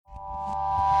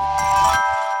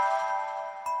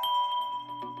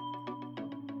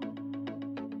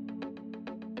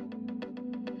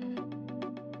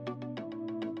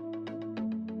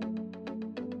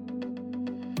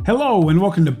Hello and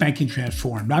welcome to Banking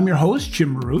Transformed. I'm your host,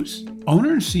 Jim Marous,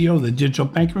 owner and CEO of the Digital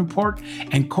Banking Report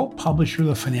and co-publisher of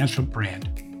the Financial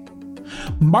Brand.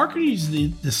 Marketing is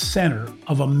the center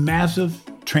of a massive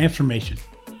transformation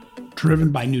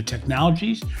driven by new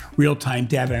technologies, real-time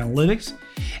data analytics,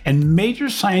 and major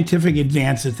scientific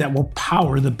advances that will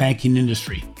power the banking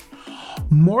industry.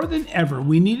 More than ever,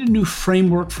 we need a new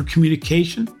framework for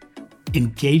communication,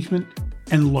 engagement,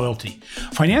 and loyalty.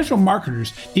 Financial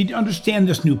marketers need to understand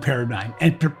this new paradigm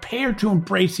and prepare to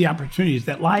embrace the opportunities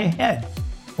that lie ahead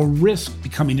or risk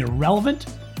becoming irrelevant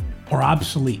or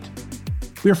obsolete.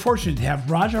 We are fortunate to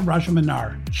have Raja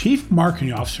Rajamannar, Chief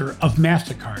Marketing Officer of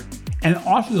MasterCard and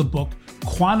author of the book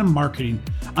Quantum Marketing,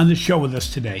 on the show with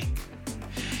us today.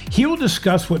 He will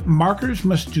discuss what marketers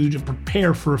must do to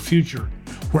prepare for a future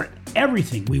where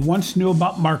everything we once knew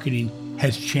about marketing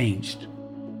has changed.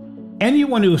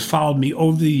 Anyone who has followed me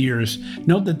over the years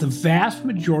knows that the vast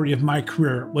majority of my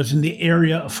career was in the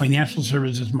area of financial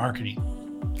services marketing.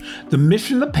 The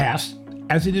mission of the past,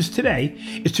 as it is today,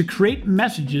 is to create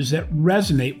messages that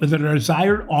resonate with a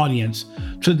desired audience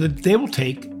so that they will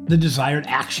take the desired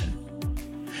action.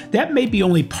 That may be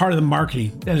only part of the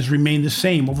marketing that has remained the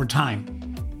same over time.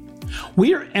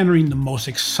 We are entering the most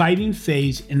exciting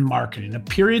phase in marketing, a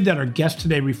period that our guest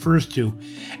today refers to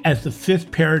as the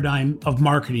fifth paradigm of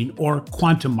marketing, or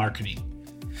quantum marketing.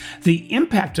 The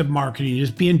impact of marketing is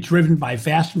being driven by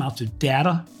vast amounts of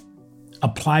data,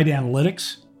 applied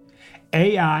analytics,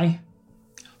 AI,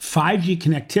 5G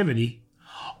connectivity,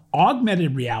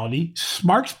 augmented reality,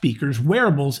 smart speakers,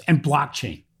 wearables, and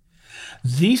blockchain.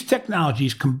 These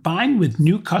technologies, combined with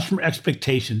new customer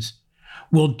expectations,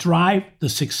 will drive the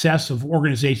success of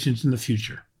organizations in the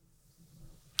future.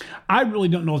 I really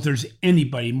don't know if there's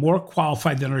anybody more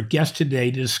qualified than our guest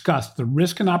today to discuss the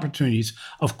risks and opportunities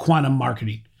of quantum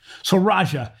marketing. So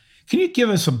Raja, can you give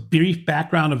us a brief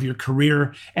background of your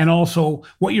career and also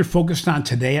what you're focused on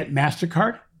today at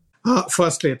MasterCard?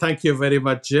 Firstly, thank you very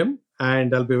much, Jim.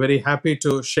 And I'll be very happy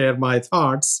to share my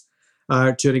thoughts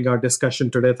during our discussion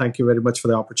today. Thank you very much for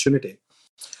the opportunity.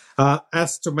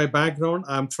 As to my background,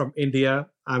 I'm from India.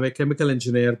 I'm a chemical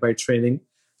engineer by training.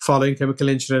 Following chemical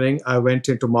engineering, I went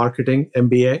into marketing,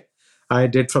 MBA. I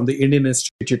did from the Indian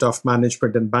Institute of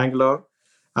Management in Bangalore.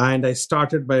 And I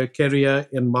started my career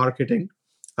in marketing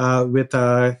with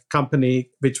a company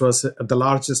which was the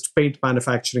largest paint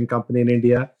manufacturing company in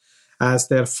India as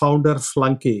their founder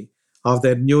flunky of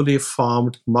their newly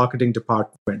formed marketing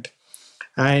department.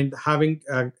 And having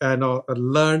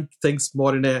learned things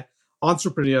more in a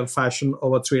entrepreneurial fashion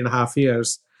over 3.5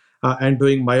 years and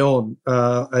doing my own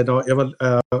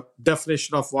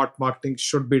definition of what marketing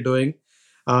should be doing.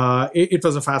 It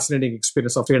was a fascinating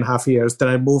experience of 3.5 years. Then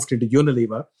I moved into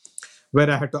Unilever, where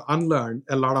I had to unlearn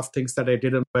a lot of things that I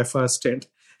did in my first stint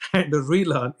and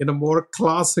relearn in a more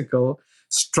classical,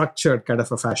 structured kind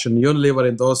of a fashion. Unilever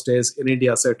in those days, in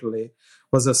India certainly,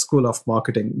 was a school of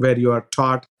marketing where you are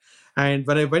taught. And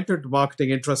when I went into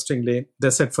marketing, interestingly, they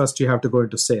said first you have to go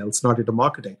into sales, not into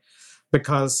marketing.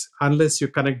 Because unless you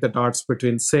connect the dots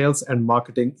between sales and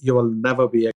marketing, you will never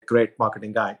be a great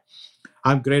marketing guy.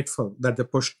 I'm grateful that they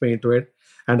pushed me into it.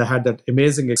 And I had that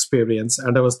amazing experience.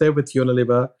 And I was there with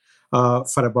Unilever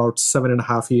for about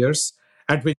 7.5 years,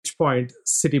 at which point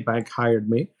Citibank hired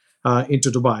me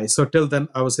into Dubai. So till then,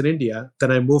 I was in India.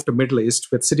 Then I moved to Middle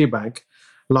East with Citibank,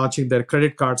 launching their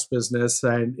credit cards business.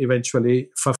 And eventually,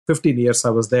 for 15 years,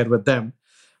 I was there with them.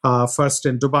 First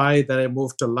in Dubai, then I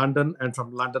moved to London. And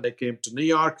from London, I came to New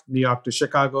York to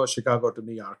Chicago, Chicago to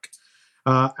New York.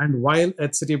 And while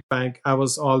at Citibank, I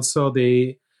was also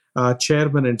the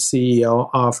chairman and CEO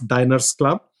of Diners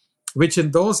Club, which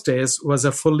in those days was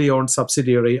a fully owned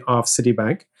subsidiary of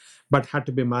Citibank, but had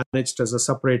to be managed as a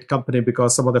separate company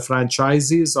because some of the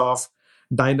franchisees of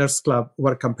Diners Club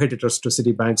were competitors to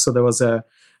Citibank. So there was a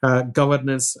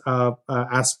governance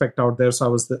aspect out there. So I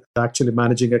was actually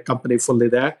managing a company fully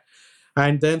there.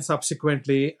 And then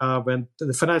subsequently, when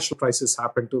the financial crisis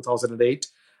happened, 2008,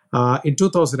 in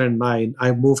 2009,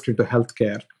 I moved into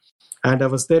healthcare. And I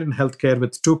was there in healthcare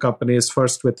with two companies,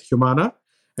 first with Humana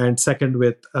and second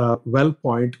with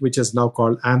WellPoint, which is now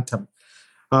called Anthem.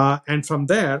 And from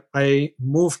there, I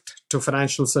moved to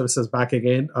financial services back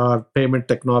again, payment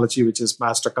technology, which is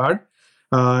MasterCard.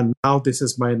 Now this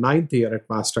is my 9th year at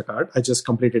MasterCard. I just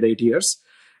completed 8 years.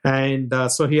 And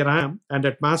so here I am. And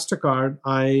at MasterCard,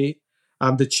 I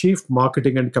am the Chief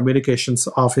Marketing and Communications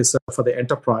Officer for the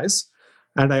enterprise.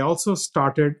 And I also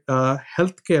started a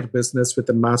healthcare business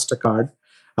within MasterCard,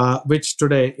 which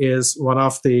today is one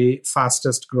of the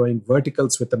fastest growing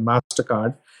verticals within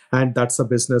MasterCard. And that's a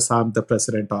business I'm the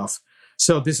president of.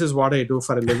 So this is what I do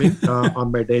for a living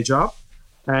on my day job.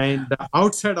 And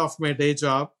outside of my day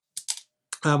job,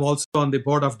 I'm also on the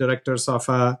board of directors of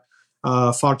a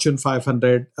Fortune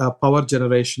 500 power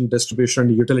generation distribution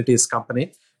and utilities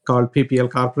company called PPL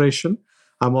Corporation.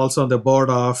 I'm also on the board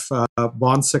of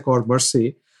Bon Secours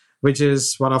Mercy, which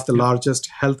is one of the largest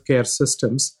healthcare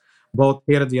systems, both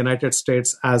here in the United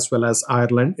States as well as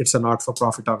Ireland. It's a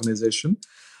not-for-profit organization.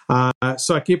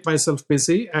 So I keep myself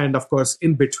busy. And of course,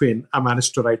 in between, I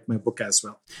managed to write my book as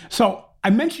well. So I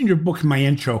mentioned your book in my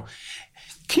intro.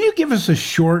 Can you give us a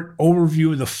short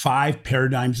overview of the 5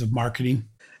 paradigms of marketing?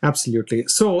 Absolutely.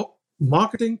 So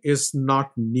marketing is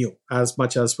not new as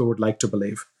much as we would like to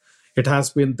believe. It has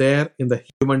been there in the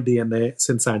human DNA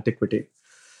since antiquity.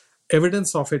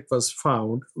 Evidence of it was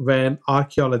found when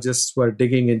archaeologists were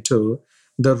digging into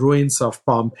the ruins of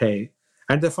Pompeii,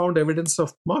 and they found evidence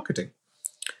of marketing.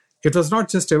 It was not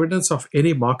just evidence of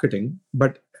any marketing,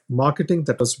 but marketing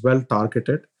that was well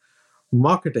targeted,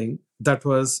 marketing that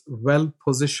was well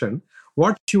positioned,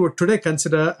 what you would today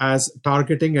consider as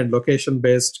targeting and location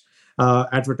based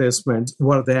advertisements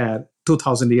were there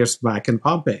 2000 years back in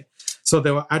Pompeii. So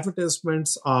there were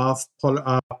advertisements of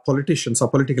politicians or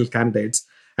political candidates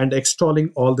and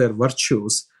extolling all their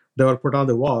virtues. They were put on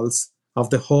the walls of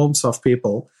the homes of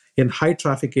people in high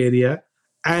traffic area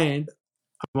and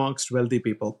amongst wealthy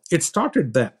people. It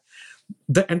started there.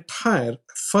 The entire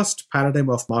first paradigm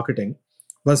of marketing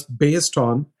was based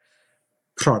on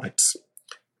products.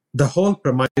 The whole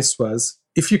premise was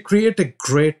if you create a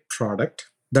great product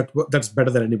that's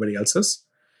better than anybody else's,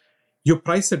 you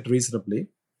price it reasonably,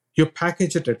 you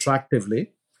package it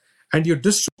attractively, and you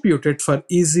distribute it for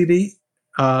easily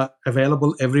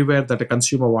available everywhere that a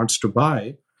consumer wants to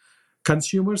buy,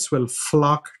 consumers will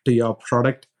flock to your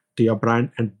product, to your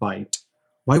brand, and buy it.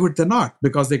 Why would they not?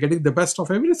 Because they're getting the best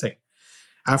of everything.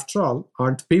 After all,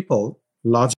 aren't people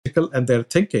logical in their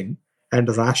thinking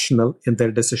and rational in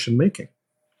their decision making?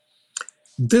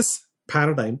 This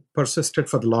paradigm persisted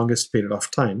for the longest period of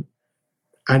time.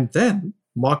 And then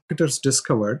marketers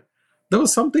discovered there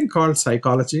was something called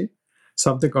psychology,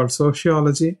 something called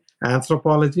sociology,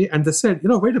 anthropology, and they said,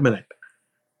 wait a minute.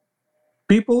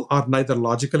 People are neither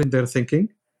logical in their thinking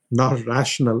nor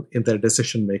rational in their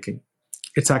decision making.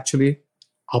 It's actually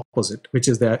opposite, which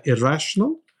is they are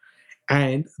irrational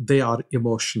and they are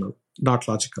emotional, not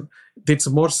logical. It's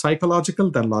more psychological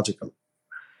than logical.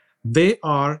 They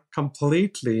are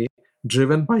completely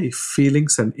driven by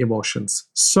feelings and emotions.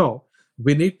 So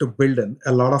we need to build in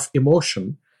a lot of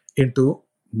emotion into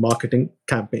marketing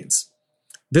campaigns.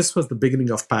 This was the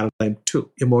beginning of paradigm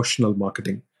 2, emotional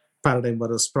marketing. Paradigm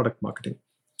 1 is product marketing.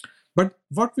 But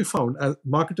what we found,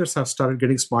 marketers have started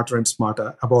getting smarter and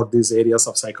smarter about these areas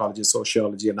of psychology,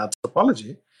 sociology, and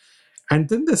anthropology. And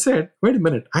then they said, wait a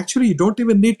minute, actually, you don't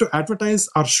even need to advertise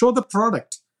or show the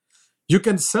product. You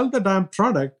can sell the damn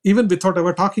product even without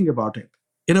ever talking about it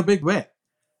in a big way,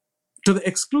 to the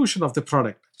exclusion of the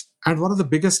product. And one of the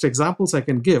biggest examples I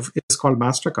can give is called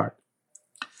MasterCard.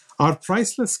 Our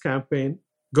Priceless campaign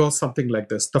goes something like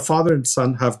this. The father and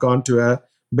son have gone to a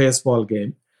baseball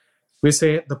game. We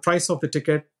say the price of the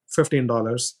ticket,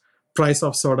 $15, price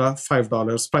of soda,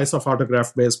 $5, price of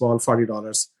autographed baseball,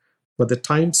 $40. But the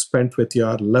time spent with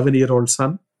your 11-year-old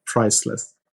son,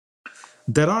 priceless.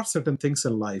 There are certain things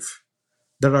in life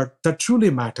that truly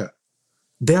matter.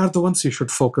 They are the ones you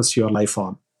should focus your life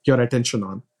on, your attention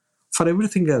on. For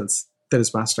everything else, there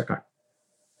is MasterCard.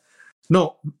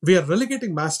 No, we are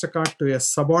relegating MasterCard to a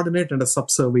subordinate and a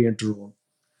subservient role.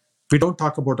 We don't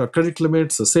talk about our credit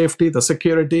limits, the safety, the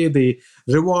security, the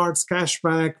rewards,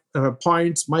 cashback,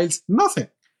 points, miles, nothing.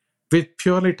 We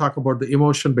purely talk about the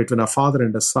emotion between a father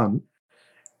and a son,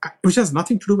 which has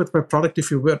nothing to do with my product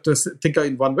if you were to think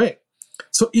in one way.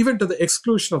 So even to the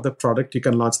exclusion of the product, you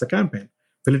can launch the campaign.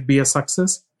 Will it be a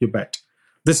success? You bet.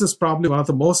 This is probably one of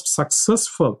the most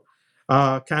successful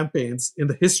campaigns in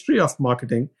the history of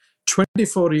marketing.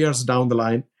 24 years down the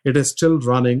line, it is still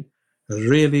running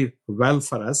really well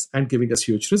for us and giving us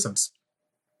huge results.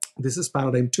 This is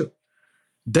paradigm 2.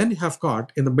 Then you have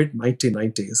got, in the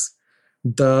mid-1990s,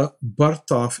 the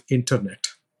birth of internet,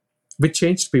 which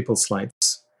changed people's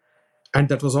lives. And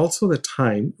that was also the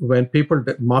time when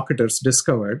marketers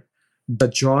discovered the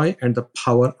joy and the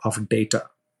power of data.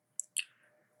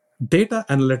 Data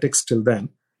analytics till then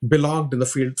belonged in the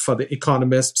field for the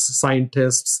economists,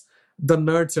 scientists, the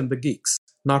nerds and the geeks,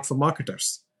 not for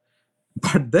marketers.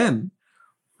 But then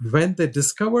when they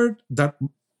discovered that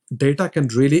data can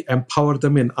really empower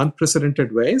them in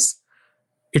unprecedented ways,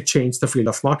 it changed the field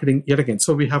of marketing yet again.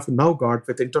 So we have now got,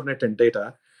 with internet and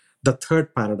data, the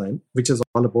third paradigm, which is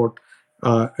all about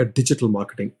digital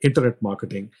marketing, internet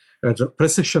marketing,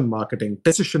 precision marketing,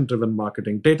 decision-driven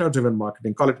marketing, data-driven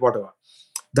marketing, call it whatever.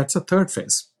 That's a third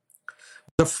phase.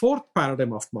 The fourth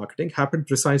paradigm of marketing happened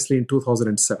precisely in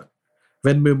 2007,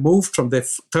 when we moved from the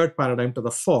third paradigm to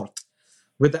the fourth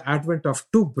with the advent of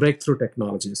two breakthrough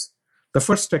technologies. The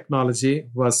first technology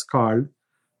was called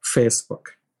Facebook.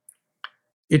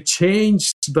 It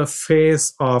changed the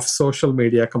face of social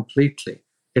media completely.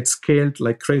 It scaled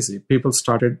like crazy. People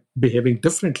started behaving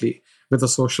differently with the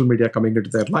social media coming into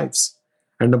their lives.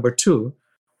 And number two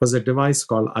was a device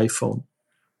called iPhone.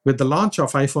 With the launch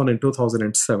of iPhone in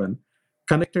 2007,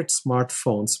 connected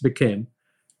smartphones became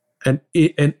an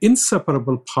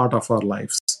inseparable part of our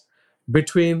lives.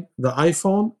 Between the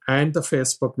iPhone and the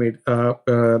Facebook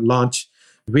launch,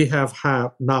 we have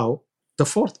now the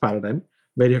fourth paradigm,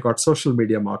 where you got social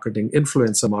media marketing,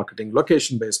 influencer marketing,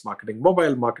 location-based marketing,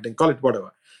 mobile marketing, call it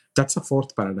whatever. That's a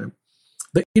fourth paradigm.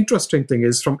 The interesting thing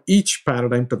is, from each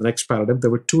paradigm to the next paradigm, there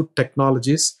were two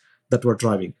technologies that were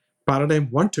driving. Paradigm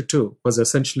 1 to 2 was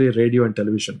essentially radio and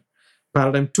television.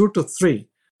 Paradigm 2 to 3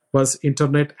 was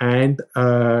internet and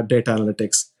data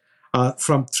analytics.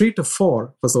 From 3 to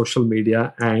 4 was social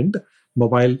media and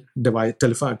mobile device,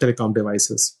 telecom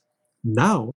devices.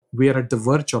 Now we are at the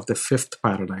verge of the fifth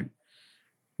paradigm.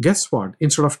 Guess what?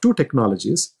 Instead of two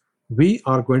technologies, we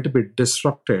are going to be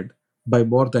disrupted by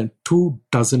more than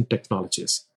 24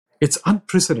 technologies. It's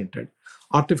unprecedented.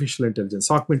 Artificial intelligence,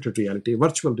 augmented reality,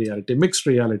 virtual reality, mixed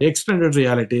reality, extended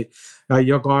reality.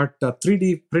 You got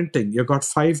 3D printing. You got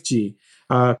 5G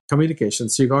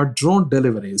communications. You got drone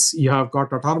deliveries. You have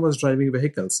got autonomous driving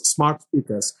vehicles, smart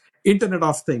speakers, Internet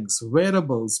of Things,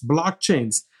 wearables,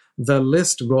 blockchains. The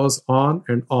list goes on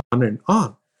and on and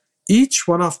on. Each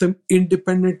one of them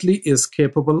independently is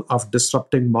capable of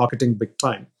disrupting marketing big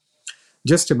time.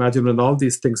 Just imagine, when all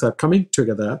these things are coming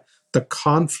together, the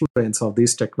confluence of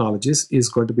these technologies is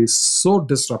going to be so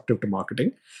disruptive to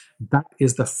marketing. That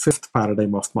is the fifth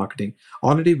paradigm of marketing.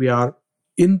 Already we are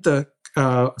in the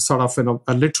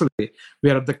literally, we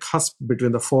are at the cusp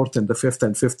between the fourth and the fifth,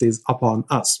 and fifth is upon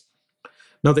us.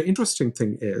 Now, the interesting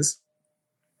thing is,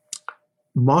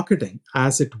 marketing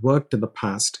as it worked in the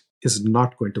past is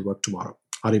not going to work tomorrow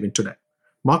or even today.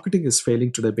 Marketing is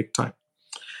failing today big time.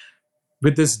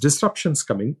 With these disruptions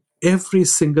coming, every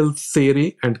single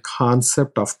theory and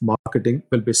concept of marketing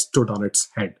will be stood on its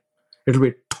head. It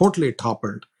will be totally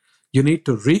toppled. You need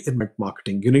to reinvent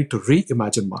marketing. You need to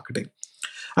reimagine marketing.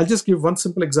 I'll just give one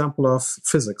simple example of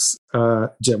physics,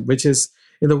 Jim, which is,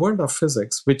 in the world of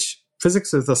physics, which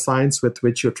physics is the science with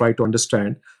which you try to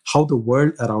understand how the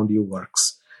world around you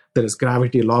works. There is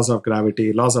gravity, laws of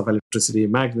electricity,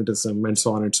 magnetism, and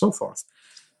so on and so forth.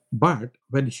 But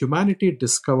when humanity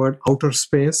discovered outer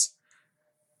space,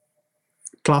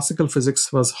 classical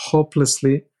physics was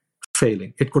hopelessly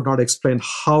failing. It could not explain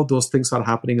how those things are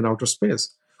happening in outer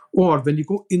space. Or when you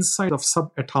go inside of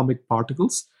subatomic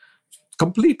particles,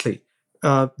 completely,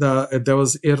 there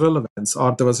was irrelevance,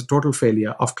 or there was a total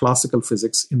failure of classical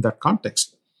physics in that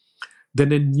context.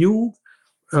 Then a new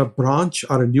branch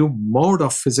or a new mode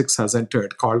of physics has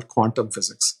entered, called quantum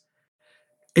physics.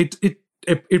 It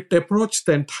approached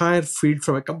the entire field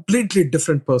from a completely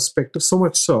different perspective, so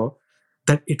much so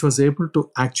that it was able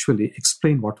to actually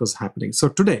explain what was happening. So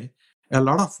today, a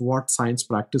lot of what science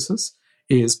practices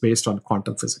is based on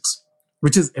quantum physics,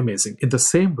 which is amazing. In the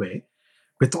same way,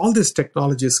 with all these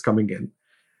technologies coming in,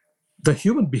 the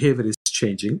human behavior is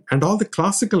changing, and all the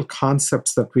classical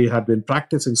concepts that we had been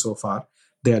practicing so far,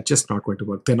 they are just not going to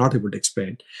work. They're not able to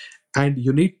explain. And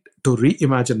you need to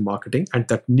reimagine marketing, and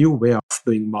that new way of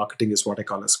doing marketing is what I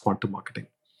call as quantum marketing.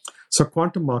 So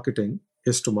quantum marketing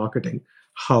is to marketing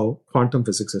how quantum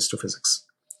physics is to physics.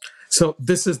 So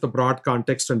this is the broad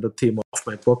context and the theme of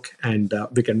my book, and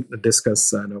we can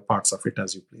discuss parts of it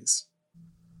as you please.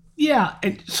 Yeah,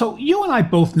 and so you and I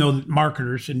both know that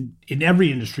marketers in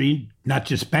every industry, not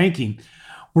just banking,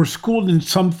 were schooled in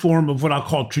some form of what I'll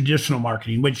call traditional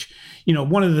marketing, which,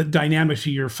 one of the dynamics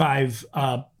of your five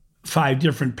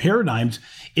different paradigms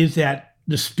is that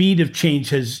the speed of change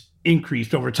has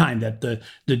increased over time, that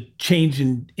the change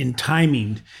in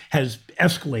timing has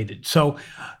escalated. So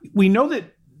we know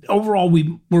that overall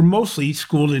we're mostly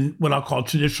schooled in what I'll call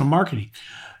traditional marketing.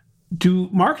 Do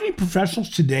marketing professionals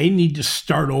today need to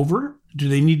start over? Do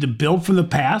they need to build from the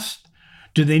past?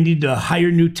 Do they need to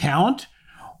hire new talent?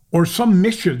 Or some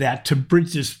mixture of that to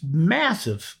bridge this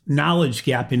massive knowledge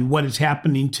gap in what is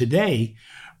happening today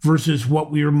versus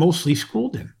what we were mostly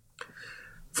schooled in?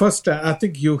 First, I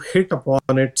think you hit upon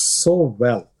it so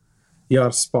well.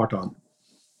 You're spot on.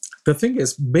 The thing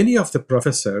is, many of the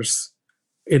professors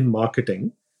in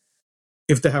marketing,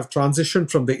 If they have transitioned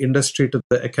from the industry to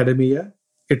the academia,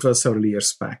 it was several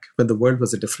years back when the world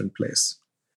was a different place.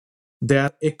 They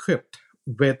are equipped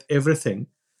with everything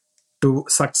to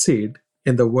succeed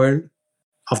in the world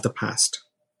of the past.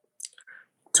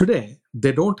 Today,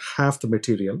 they don't have the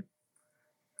material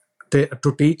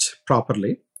to teach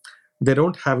properly. They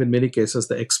don't have, in many cases,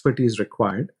 the expertise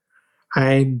required.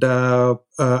 And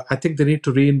I think they need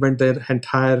to reinvent their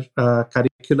entire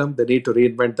curriculum. They need to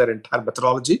reinvent their entire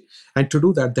methodology. And to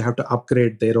do that, they have to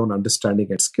upgrade their own understanding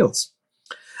and skills.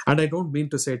 And I don't mean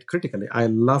to say it critically. I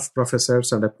love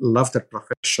professors and I love that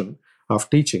profession of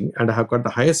teaching. And I have got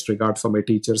the highest regard for my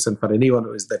teachers and for anyone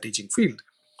who is in the teaching field.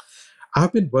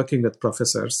 I've been working with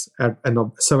professors at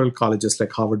several colleges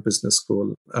like Harvard Business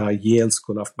School, Yale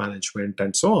School of Management,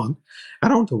 and so on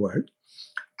around the world.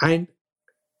 And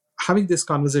having these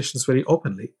conversations very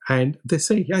openly. And they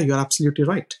say, yeah, you're absolutely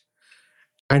right.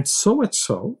 And so much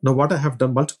so, now what I have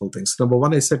done multiple things. Number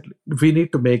one, I said, we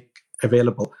need to make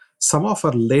available some of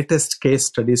our latest case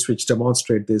studies which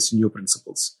demonstrate these new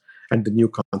principles and the new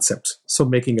concepts. So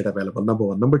making it available, number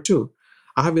one. Number two,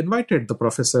 I have invited the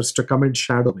professors to come and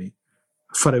shadow me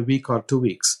for a week or 2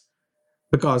 weeks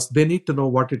because they need to know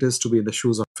what it is to be in the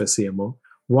shoes of a CMO.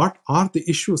 What are the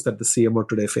issues that the CMO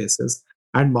today faces?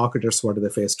 And marketers, what do they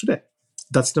face today?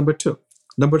 That's number two.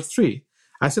 Number three,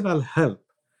 I said, I'll help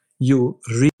you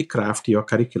recraft your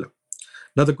curriculum.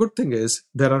 Now, the good thing is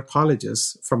there are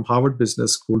colleges from Harvard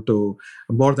Business School to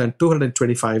more than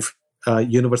 225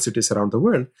 universities around the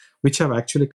world, which have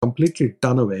actually completely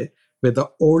done away with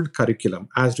the old curriculum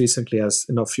as recently as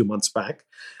a few months back.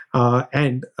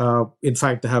 In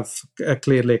fact, they have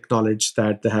clearly acknowledged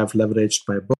that they have leveraged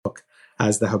my book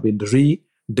as they have been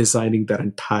redesigning their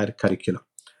entire curriculum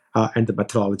and the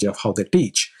methodology of how they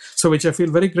teach. So which I feel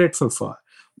very grateful for.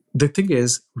 The thing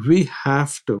is, we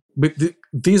have to,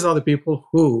 these are the people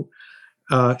who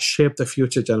shape the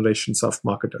future generations of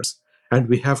marketers. And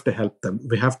we have to help them.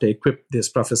 We have to equip these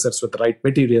professors with the right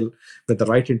material, with the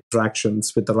right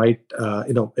interactions, with the right,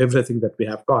 everything that we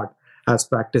have got as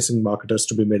practicing marketers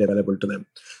to be made available to them.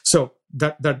 So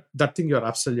that thing you're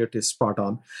absolutely spot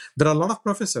on. There are a lot of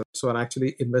professors who are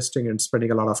actually investing and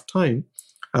spending a lot of time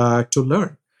to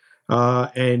learn.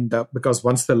 Because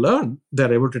once they learn,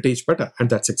 they're able to teach better. And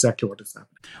that's exactly what is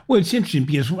happening. Well, it's interesting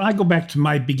because when I go back to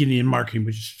my beginning in marketing,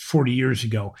 which is 40 years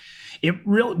ago,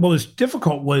 what was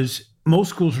difficult was most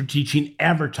schools were teaching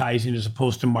advertising as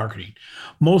opposed to marketing.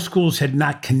 Most schools had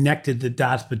not connected the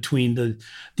dots between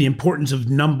the importance of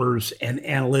numbers and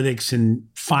analytics and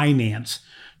finance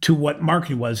to what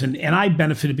marketing was. And I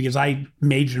benefited because I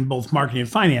majored in both marketing and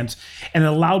finance, and it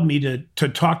allowed me to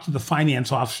talk to the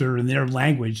finance officer in their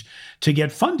language to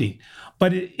get funding.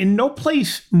 But in no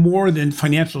place more than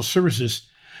financial services,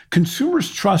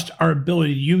 consumers trust our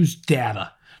ability to use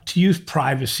data, to use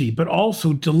privacy, but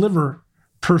also deliver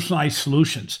personalized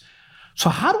solutions.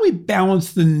 So how do we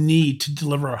balance the need to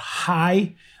deliver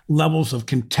high levels of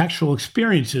contextual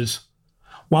experiences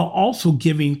while also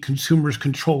giving consumers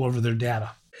control over their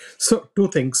data? So two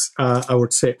things I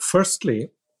would say.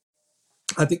 Firstly,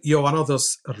 I think you're one of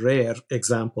those rare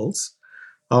examples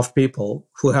of people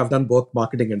who have done both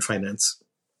marketing and finance.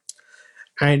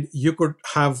 And you could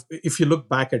have, if you look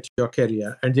back at your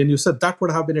career, and then you said that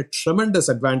would have been a tremendous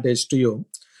advantage to you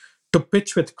to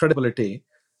pitch with credibility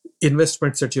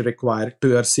investments that you require to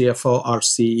your CFO or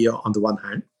CEO on the one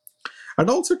hand, and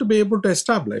also to be able to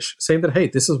establish, saying that, hey,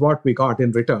 this is what we got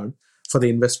in return for the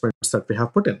investments that we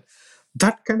have put in.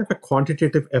 That kind of a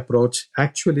quantitative approach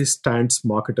actually stands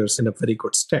marketers in a very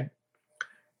good stead.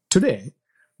 Today,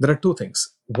 there are two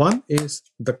things. One is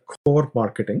the core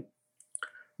marketing.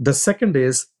 The second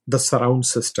is the surround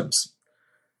systems.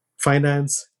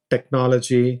 Finance,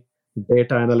 technology,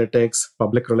 data analytics,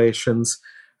 public relations,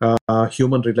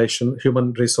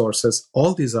 human resources,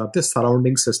 all these are the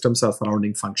surrounding systems or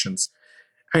surrounding functions.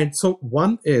 And so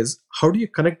one is, how do you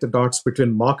connect the dots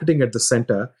between marketing at the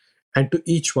center and to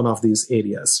each one of these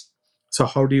areas? So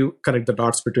how do you connect the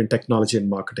dots between technology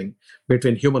and marketing,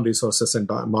 between human resources and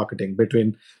marketing,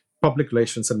 between public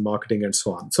relations and marketing, and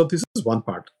so on? So this is one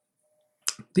part.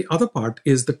 The other part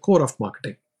is the core of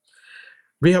marketing.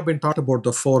 We have been taught about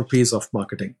the 4 Ps of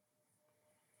marketing,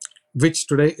 which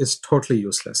today is totally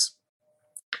useless.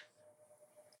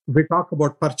 We talk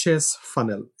about purchase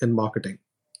funnel in marketing.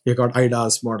 You got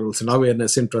IDAS models and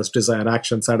awareness, interest, desire,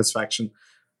 action, satisfaction.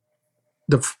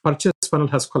 The purchase funnel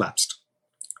has collapsed.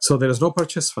 So there is no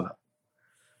purchase funnel.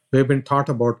 We've been taught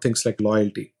about things like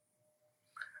loyalty.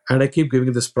 And I keep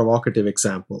giving this provocative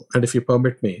example. And if you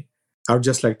permit me, I would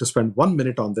just like to spend 1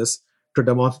 minute on this to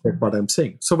demonstrate what I'm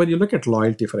saying. So when you look at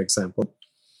loyalty, for example,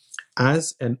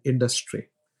 as an industry,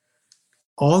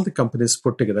 all the companies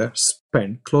put together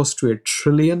spend close to $1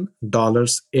 trillion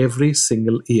every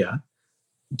single year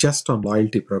just on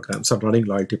loyalty programs, on running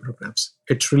loyalty programs.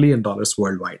 $1 trillion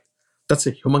worldwide. That's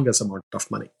a humongous amount of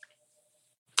money.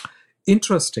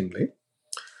 Interestingly,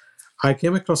 I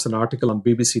came across an article on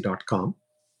BBC.com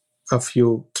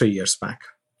 3 years back.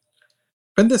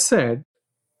 When they said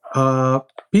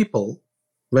people,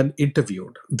 when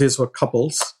interviewed, these were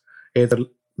couples, either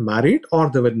married or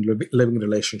they were in a living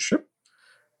relationship.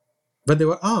 When they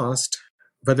were asked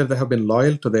whether they have been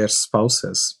loyal to their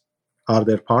spouses or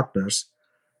their partners,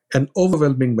 an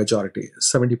overwhelming majority,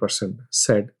 70%,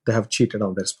 said they have cheated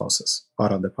on their spouses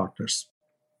or on their partners.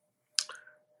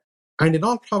 And in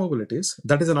all probabilities,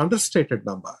 that is an understated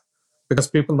number because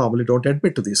people normally don't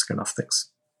admit to these kind of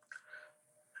things.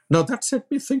 Now that set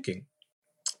me thinking,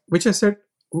 which I said,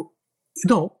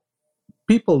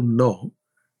 people know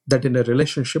that in a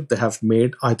relationship they have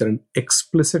made either an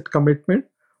explicit commitment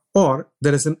or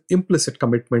there is an implicit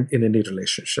commitment in any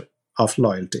relationship of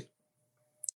loyalty.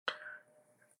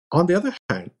 On the other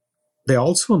hand, they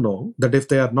also know that if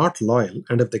they are not loyal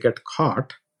and if they get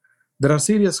caught, there are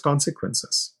serious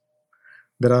consequences.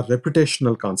 There are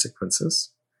reputational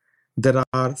consequences. There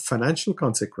are financial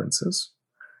consequences.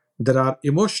 There are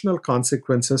emotional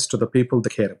consequences to the people they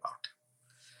care about.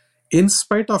 In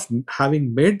spite of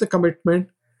having made the commitment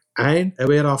and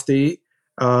aware of the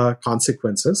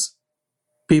consequences,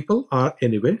 people are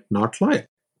anyway not loyal.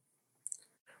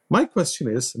 My question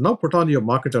is, now put on your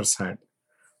marketer's hat.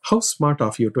 How smart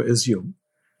of you to assume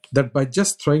that by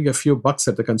just throwing a few bucks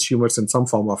at the consumers in some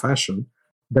form or fashion,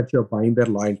 that you're buying their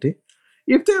loyalty?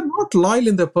 If they're not loyal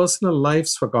in their personal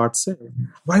lives, for God's sake,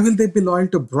 why will they be loyal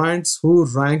to brands who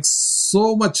rank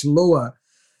so much lower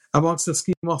amongst the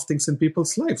scheme of things in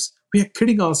people's lives? We are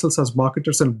kidding ourselves as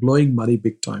marketers and blowing money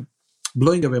big time,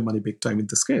 blowing away money big time in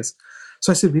this case.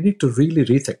 So I said, we need to really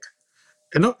rethink.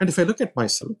 And if I look at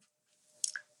myself,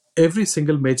 every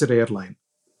single major airline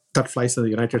that flies in the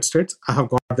United States, I have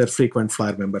got their frequent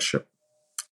flyer membership.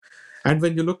 And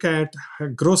when you look at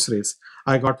groceries,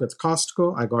 I got with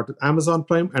Costco, I got with Amazon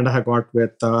Prime, and I got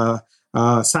with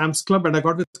Sam's Club, and I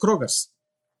got with Kroger's.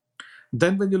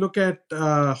 Then when you look at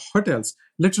hotels,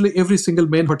 literally every single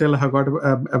main hotel I have got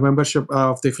a membership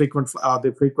of the frequent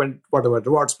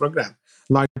rewards program,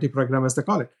 loyalty program as they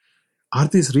call it. Are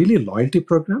these really loyalty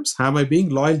programs? Am I being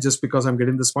loyal just because I'm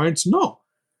getting these points? No.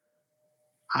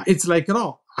 It's like,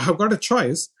 I've got a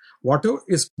choice. Whatever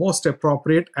is most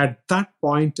appropriate at that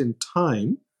point in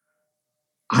time,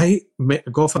 I may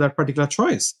go for that particular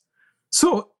choice.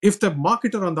 So if the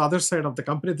marketer on the other side of the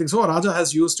company thinks, Raja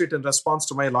has used it in response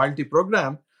to my loyalty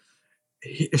program,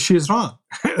 she's wrong.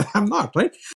 I'm not,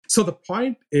 right? So the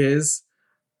point is,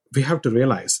 we have to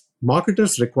realize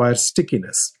marketers require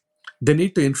stickiness. They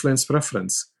need to influence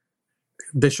preference.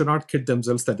 They should not kid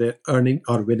themselves that they're earning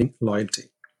or winning loyalty.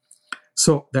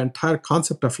 So the entire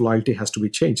concept of loyalty has to be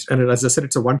changed. And as I said,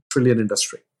 it's a $1 trillion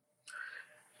industry.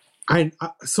 And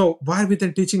so why are we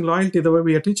then teaching loyalty the way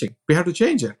we are teaching? We have to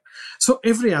change it. So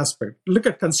every aspect, look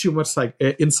at consumer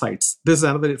insights. This is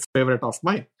another favorite of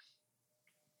mine.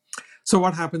 So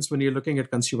what happens when you're looking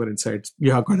at consumer insights?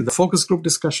 You have got the focus group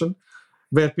discussion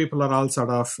where people are all sort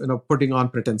of putting on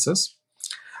pretenses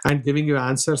and giving you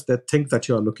answers they think that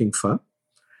you're looking for.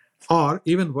 Or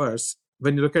even worse,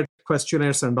 when you look at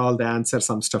questionnaires and all, they answer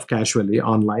some stuff casually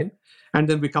online, and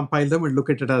then we compile them and look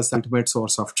at it as the ultimate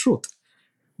source of truth.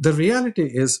 The reality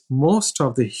is most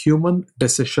of the human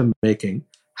decision making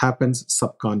happens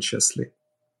subconsciously.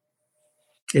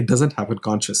 It doesn't happen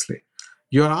consciously.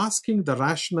 You're asking the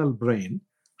rational brain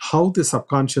how the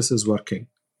subconscious is working.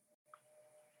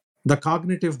 The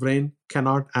cognitive brain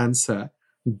cannot answer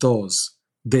those.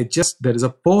 There is a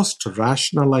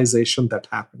post-rationalization that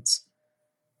happens.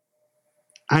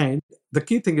 And the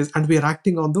key thing is, and we are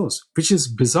acting on those, which is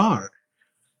bizarre.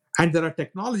 And there are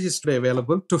technologies today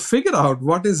available to figure out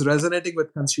what is resonating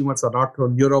with consumers or not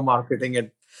through neuromarketing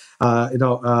and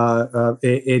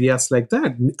areas like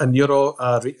that, neuro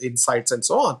insights and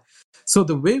so on. So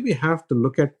the way we have to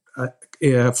look at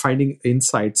finding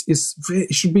insights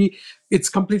it's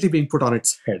completely being put on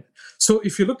its head. So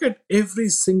if you look at every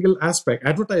single aspect,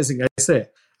 advertising,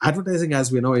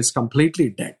 as we know, is completely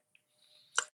dead.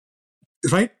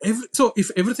 Right? So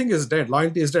if everything is dead,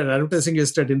 loyalty is dead, advertising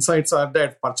is dead, insights are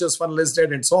dead, purchase funnel is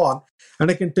dead, and so on, and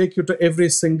I can take you to every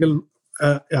single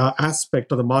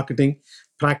aspect of the marketing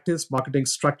practice, marketing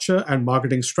structure, and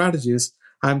marketing strategies,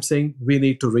 I'm saying we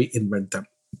need to reinvent them.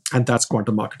 And that's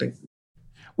quantum marketing.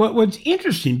 Well, what's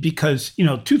interesting, because,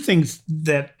 two things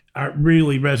that are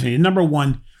really resonating. Number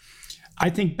one,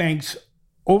 I think banks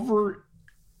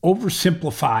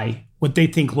oversimplify what they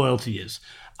think loyalty is.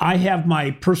 I have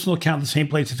my personal account the same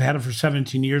place I've had it for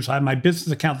 17 years. I have my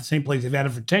business account the same place I've had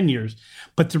it for 10 years.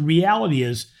 But the reality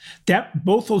is that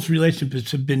both those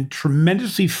relationships have been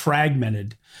tremendously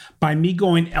fragmented by me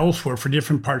going elsewhere for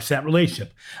different parts of that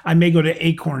relationship. I may go to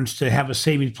Acorns to have a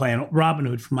savings plan,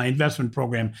 Robinhood for my investment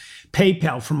program,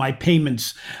 PayPal for my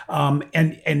payments,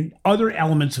 and other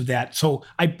elements of that. So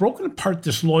I've broken apart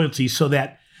this loyalty so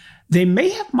that they may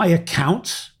have my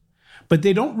accounts, but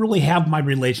they don't really have my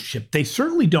relationship. They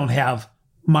certainly don't have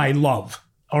my love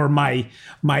or my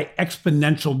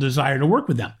exponential desire to work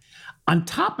with them. On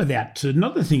top of that, to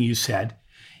another thing you said,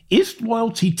 is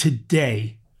loyalty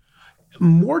today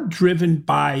more driven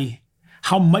by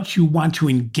how much you want to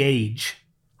engage,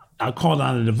 I'll call it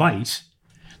on a device?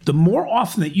 The more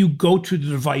often that you go to the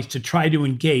device to try to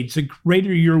engage, the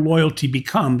greater your loyalty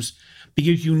becomes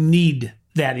because you need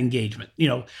that engagement. You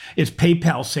know, it's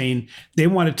PayPal saying they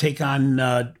want to take on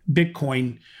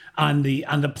Bitcoin on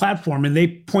the platform, and they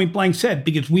point blank said,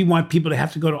 because we want people to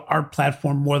have to go to our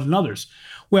platform more than others.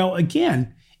 Well,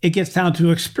 again, it gets down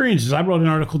to experiences. I wrote an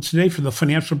article today for the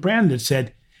Financial Brand that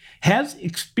said, has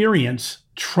experience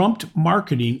trumped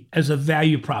marketing as a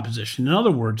value proposition? In other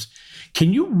words,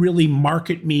 can you really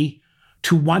market me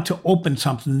to want to open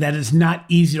something that is not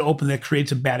easy to open, that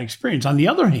creates a bad experience? On the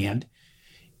other hand,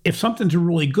 if something's a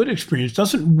really good experience,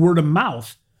 doesn't word of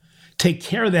mouth take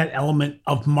care of that element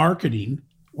of marketing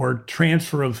or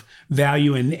transfer of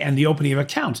value and the opening of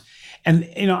accounts? And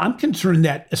I'm concerned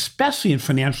that, especially in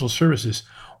financial services,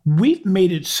 we've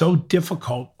made it so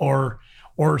difficult or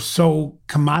so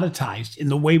commoditized in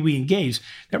the way we engage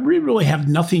that we really have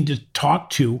nothing to talk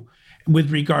to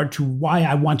with regard to why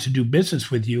I want to do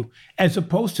business with you, as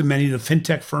opposed to many of the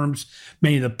fintech firms,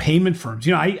 many of the payment firms.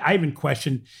 I even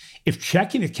question if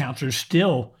checking accounts are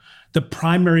still the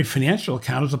primary financial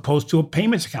account as opposed to a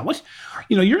payments account.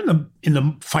 You're in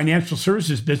the financial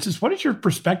services business. What is your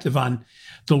perspective on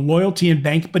the loyalty in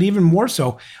bank, but even more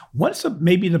so, what's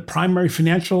maybe the primary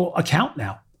financial account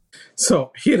now?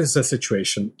 So here is the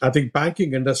situation. I think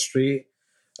banking industry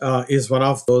is one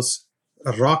of those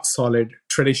rock solid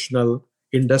traditional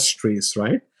industries,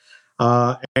 right?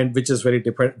 And which is very,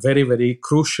 very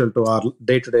crucial to our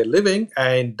day-to-day living,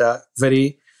 and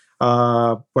very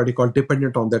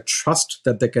dependent on the trust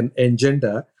that they can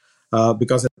engender,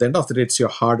 because at the end of the day, it's your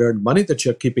hard-earned money that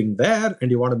you're keeping there,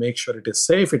 and you want to make sure it is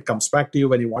safe, it comes back to you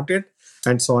when you want it,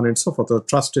 and so on and so forth. So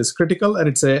trust is critical, and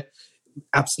it's a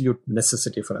absolute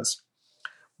necessity for us.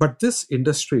 But this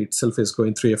industry itself is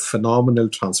going through a phenomenal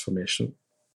transformation.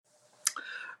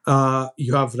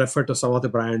 You have referred to some of the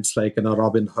brands like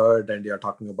Robinhood, and you're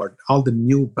talking about all the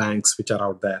new banks which are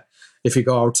out there. If you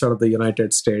go outside of the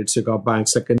United States, you got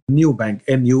banks like a new bank,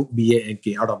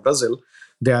 NUBANK, out of Brazil.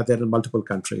 They are there in multiple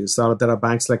countries. There are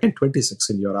banks like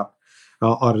N26 in Europe,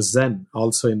 or Zen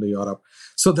also in Europe.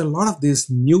 So there are a lot of these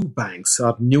new banks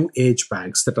or new age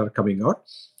banks that are coming out,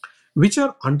 which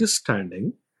are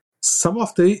understanding some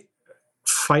of the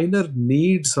finer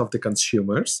needs of the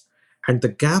consumers and the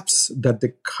gaps that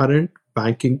the current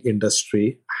banking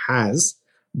industry has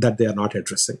that they are not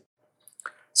addressing.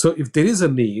 So if there is a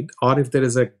need, or if there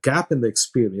is a gap in the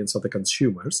experience of the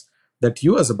consumers that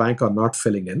you as a bank are not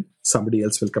filling in, somebody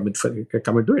else will come and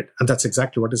do it. And that's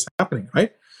exactly what is happening,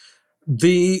 right?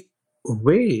 The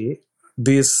way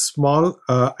these small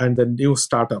and the new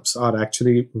startups are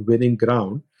actually winning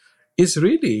ground is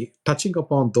really touching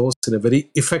upon those in a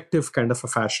very effective kind of a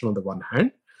fashion on the one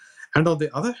hand. And on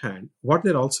the other hand, what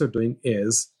they're also doing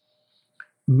is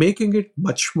making it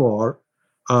much more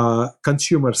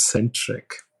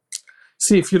consumer-centric.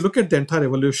 See, if you look at the entire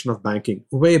evolution of banking,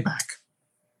 way back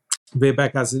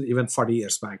as in even 40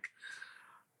 years back,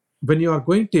 when you are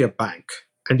going to a bank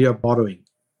and you're borrowing,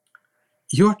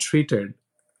 you are treated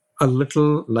a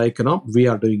little like, we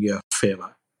are doing you a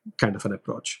favor kind of an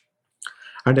approach.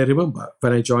 And I remember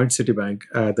when I joined Citibank,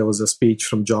 there was a speech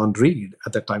from John Reed.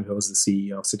 At that time, he was the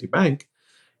CEO of Citibank.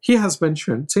 He has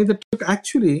mentioned, saying that, look,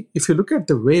 actually, if you look at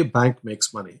the way bank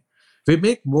makes money, we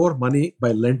make more money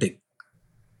by lending,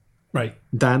 right,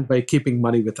 than by keeping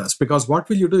money with us. Because what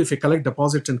will you do if you collect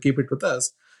deposits and keep it with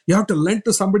us? You have to lend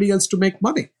to somebody else to make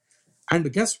money.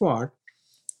 And guess what?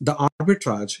 The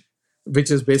arbitrage,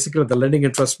 which is basically the lending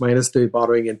interest minus the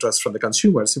borrowing interest from the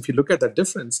consumers, if you look at that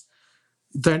difference,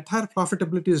 the entire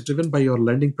profitability is driven by your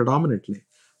lending predominantly.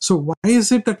 So why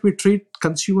is it that we treat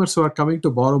consumers who are coming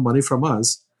to borrow money from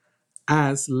us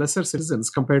as lesser citizens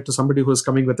compared to somebody who is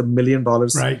coming with $1 million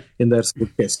right in their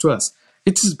suitcase to us?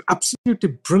 It's absolutely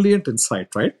brilliant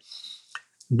insight, right?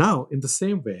 Now, in the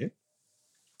same way,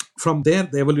 from there,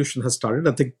 the evolution has started.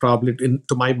 I think probably,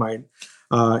 to my mind,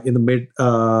 in the mid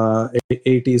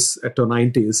 80s to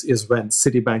 90s is when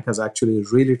Citibank has actually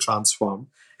really transformed,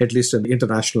 at least in the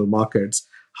international markets,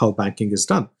 how banking is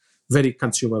done. Very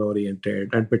consumer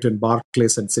oriented. And between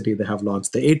Barclays and Citi, they have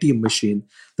launched the ATM machine.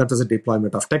 That was a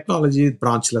deployment of technology,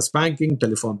 branchless banking,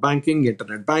 telephone banking,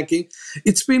 internet banking.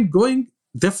 It's been going,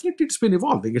 definitely it's been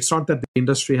evolving. It's not that the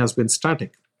industry has been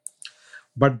static.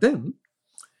 But then,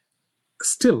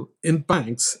 still, in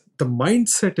banks, the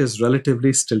mindset is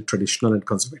relatively still traditional and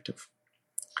conservative.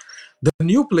 The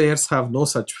new players have no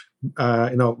such,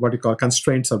 what you call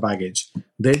constraints or baggage.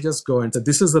 They just go and say,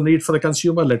 this is the need for the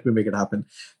consumer. Let me make it happen.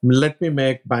 Let me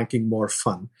make banking more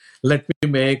fun. Let me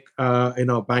make,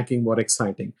 banking more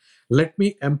exciting. Let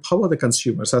me empower the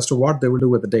consumers as to what they will do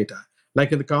with the data.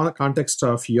 Like in the context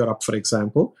of Europe, for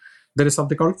example, there is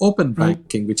something called open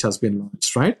banking, which has been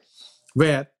launched, right?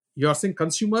 Where you are saying,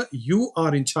 consumer, you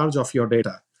are in charge of your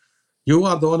data. You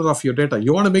are the owner of your data.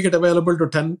 You want to make it available to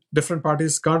 10 different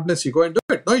parties, God bless you, go and do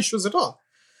it. No issues at all.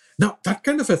 Now, that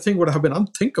kind of a thing would have been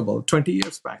unthinkable 20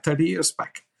 years back, 30 years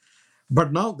back.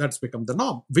 But now that's become the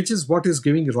norm, which is what is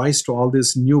giving rise to all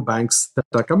these new banks that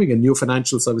are coming in, new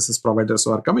financial services providers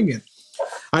who are coming in.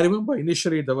 I remember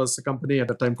initially there was a company at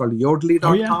the time called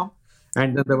Yodlee.com. Oh, yeah.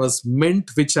 And then there was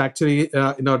Mint, which actually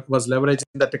was leveraging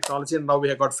the technology. And now we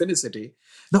have got Finicity.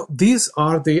 Now, these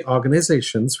are the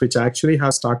organizations which actually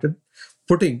have started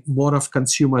putting more of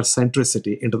consumer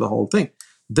centricity into the whole thing.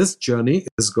 This journey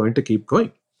is going to keep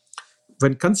going.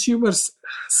 When consumers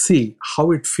see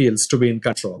how it feels to be in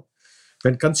control,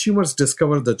 when consumers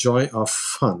discover the joy of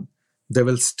fun, they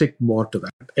will stick more to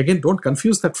that. Again, don't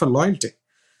confuse that for loyalty.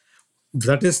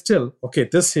 That is still, okay,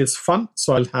 this is fun,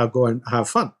 so I'll go and have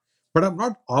fun. But I'm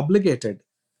not obligated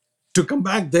to come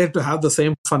back there to have the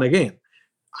same fun again.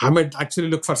 I might actually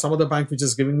look for some other bank which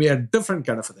is giving me a different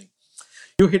kind of a thing.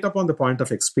 You hit upon the point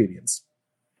of experience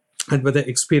and whether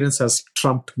experience has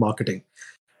trumped marketing.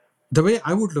 The way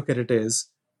I would look at it is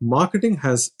marketing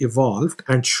has evolved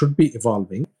and should be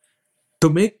evolving to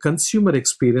make consumer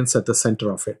experience at the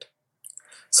center of it.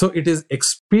 So it is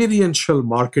experiential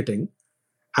marketing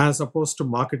as opposed to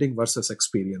marketing versus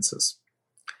experiences.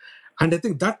 And I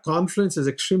think that confluence is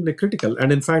extremely critical.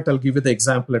 And in fact, I'll give you the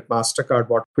example at MasterCard,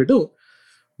 what we do.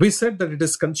 We said that it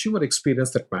is consumer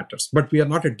experience that matters, but we are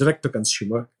not a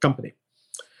direct-to-consumer company.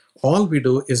 All we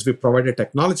do is we provide a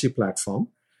technology platform.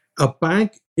 A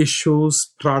bank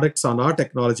issues products on our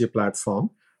technology platform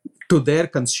to their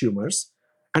consumers.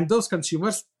 And those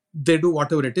consumers, they do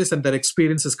whatever it is, and their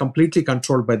experience is completely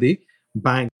controlled by the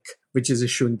bank, which is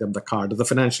issuing them the card, or the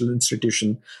financial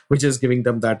institution, which is giving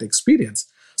them that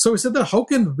experience. So we said that how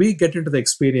can we get into the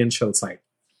experiential side?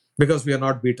 Because we are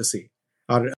not B2C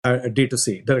or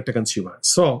D2C, direct to consumer.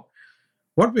 So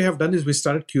what we have done is we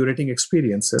started curating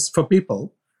experiences for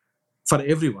people, for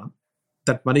everyone,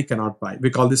 that money cannot buy. We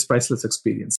call this priceless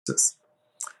experiences.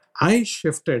 I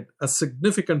shifted a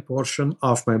significant portion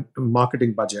of my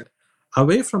marketing budget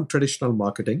away from traditional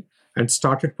marketing and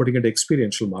started putting it into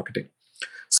experiential marketing.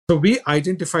 So we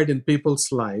identified in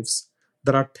people's lives,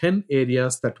 there are 10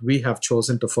 areas that we have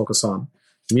chosen to focus on: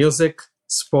 music,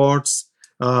 sports,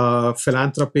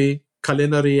 philanthropy,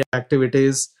 culinary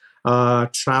activities,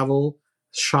 travel,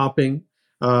 shopping,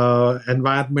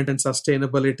 environment and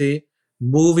sustainability,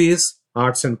 movies,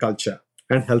 arts and culture,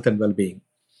 and health and well-being.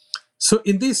 So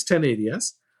in these 10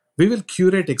 areas, we will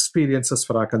curate experiences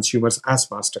for our consumers as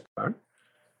MasterCard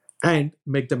and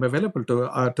make them available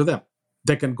to them.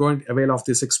 They can go and avail of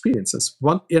these experiences.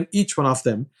 In each one of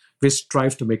them, we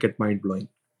strive to make it mind-blowing.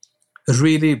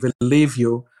 Really will leave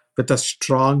you with a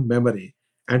strong memory,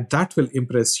 and that will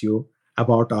impress you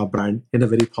about our brand in a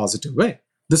very positive way.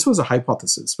 This was a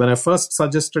hypothesis. When I first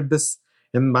suggested this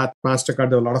in MasterCard,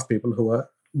 there were a lot of people who were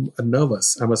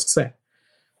nervous, I must say.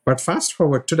 But fast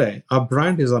forward today, our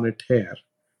brand is on a tear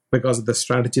because of the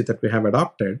strategy that we have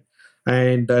adopted.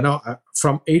 And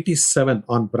from 87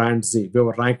 on Brand Z, we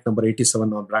were ranked number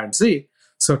 87 on Brand Z.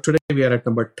 So today we are at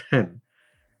number 10.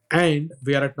 And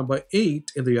we are at number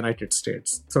 8 in the United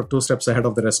States. So 2 steps ahead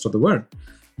of the rest of the world.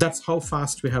 That's how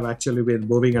fast we have actually been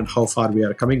moving and how far we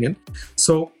are coming in.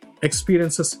 So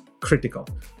experience is critical.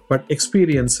 But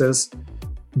experiences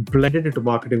blended into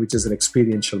marketing, which is an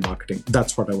experiential marketing.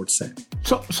 That's what I would say.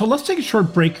 So let's take a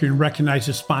short break here and recognize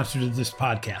the sponsors of this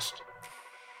podcast.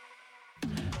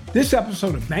 This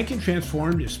episode of Banking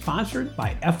Transformed is sponsored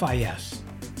by FIS.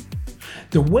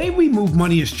 The way we move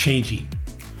money is changing.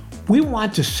 We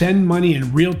want to send money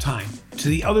in real time to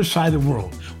the other side of the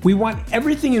world. We want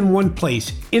everything in one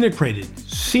place, integrated,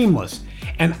 seamless,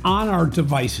 and on our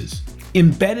devices.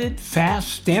 Embedded,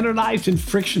 fast, standardized, and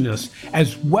frictionless,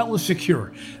 as well as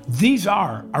secure. These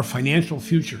are our financial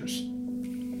futures.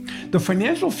 The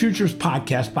Financial Futures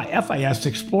podcast by FIS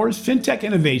explores fintech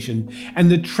innovation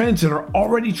and the trends that are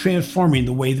already transforming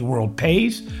the way the world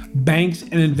pays, banks,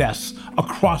 and invests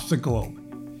across the globe.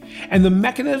 And the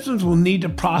mechanisms we'll need to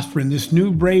prosper in this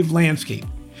new brave landscape.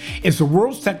 Is the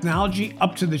world's technology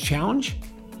up to the challenge?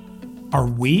 Are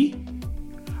we?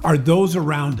 Are those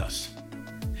around us?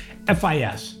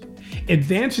 FIS,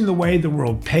 advancing the way the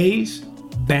world pays,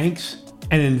 banks,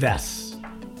 and invests.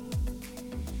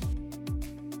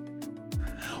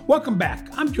 Welcome back.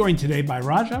 I'm joined today by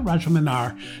Raja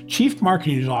Rajamannar, Chief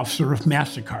Marketing Officer of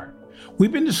MasterCard.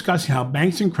 We've been discussing how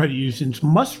banks and credit unions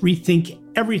must rethink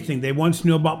everything they once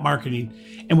knew about marketing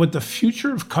and what the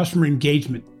future of customer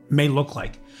engagement may look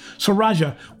like. So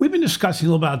Raja, we've been discussing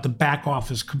a little about the back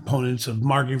office components of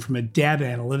marketing from a data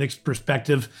analytics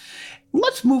perspective.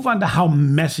 Let's move on to how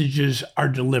messages are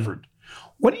delivered.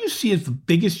 What do you see as the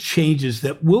biggest changes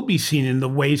that will be seen in the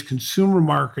ways consumer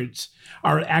markets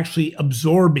are actually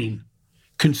absorbing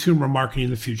consumer marketing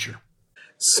in the future?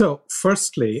 So,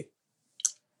 firstly,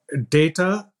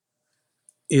 data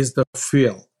is the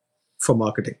fuel for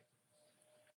marketing.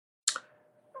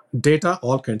 Data,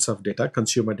 all kinds of data,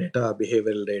 consumer data,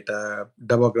 behavioral data,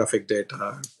 demographic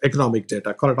data, economic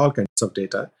data, call it all kinds of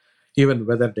data, even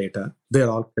weather data,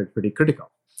 they're all pretty critical.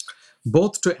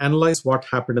 Both to analyze what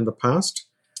happened in the past,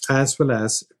 as well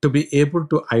as to be able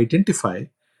to identify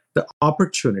the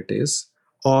opportunities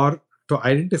or to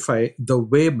identify the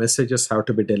way messages have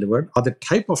to be delivered or the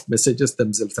type of messages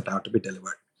themselves that have to be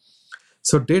delivered.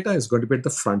 So data is going to be at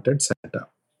the front and center.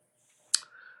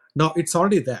 Now, it's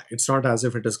already there. It's not as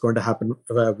if it is going to happen,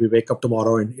 we wake up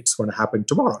tomorrow and it's going to happen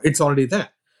tomorrow. It's already there.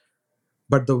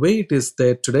 But the way it is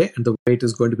there today and the way it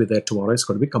is going to be there tomorrow is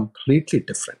going to be completely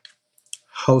different.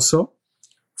 How so?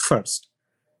 First,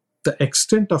 the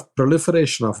extent of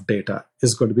proliferation of data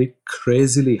is going to be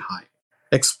crazily high,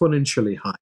 exponentially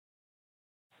high.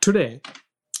 Today,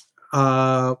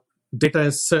 data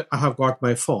is, I have got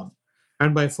my phone,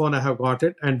 and my phone, I have got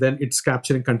it, and then it's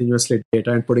capturing continuously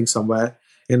data and putting somewhere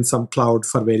in some cloud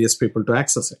for various people to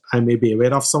access it. I may be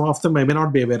aware of some of them, I may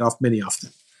not be aware of many of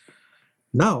them.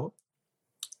 Now,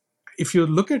 if you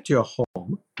look at your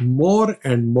home, more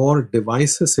and more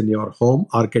devices in your home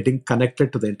are getting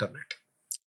connected to the internet.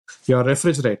 Your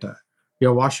refrigerator,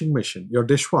 your washing machine, your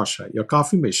dishwasher, your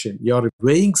coffee machine, your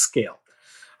weighing scale,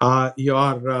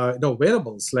 your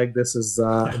wearables like this is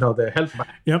the health band.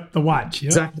 Yep, the watch. Yep.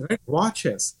 Exactly, right?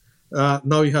 Watches.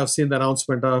 Now you have seen the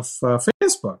announcement of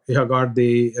Facebook. You have got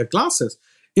the glasses.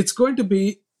 It's going to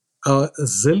be a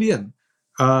zillion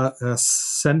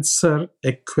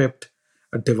sensor-equipped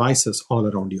devices all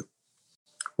around you.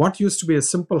 What used to be a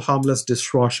simple, harmless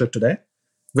dishwasher today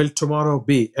will tomorrow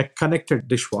be a connected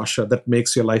dishwasher that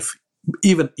makes your life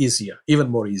even easier, even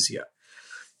more easier.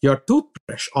 Your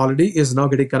toothbrush already is now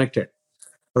getting connected,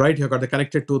 right? You've got the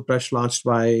connected toothbrush launched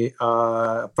by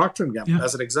Procter & Gamble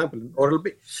as an example in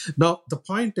Oral-B. Now, the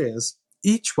point is,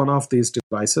 each one of these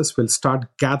devices will start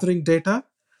gathering data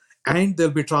and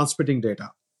they'll be transmitting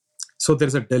data. So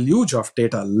there's a deluge of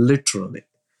data, literally.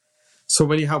 So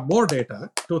when you have more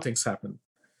data, two things happen.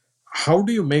 How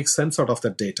do you make sense out of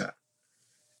that data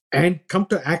and come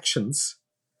to actions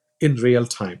in real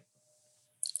time?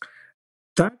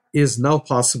 That is now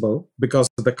possible because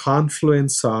of the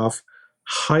confluence of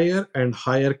higher and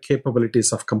higher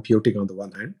capabilities of computing on the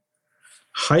one hand,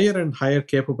 higher and higher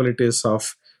capabilities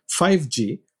of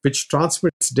 5G, which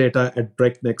transmits data at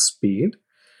breakneck speed.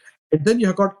 And then you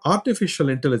have got artificial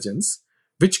intelligence,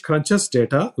 which crunches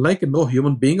data like no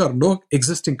human being or no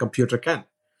existing computer can.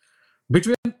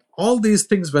 Between all these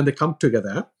things, when they come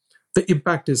together, the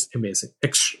impact is amazing,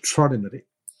 extraordinary.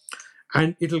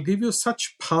 And it'll give you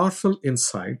such powerful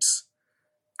insights,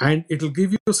 and it'll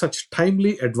give you such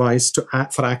timely advice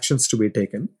for actions to be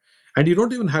taken. And you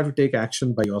don't even have to take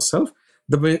action by yourself.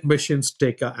 The machines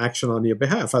take action on your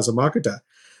behalf as a marketer.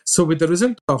 So with the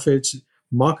result of which,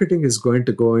 marketing is going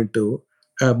to go into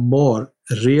a more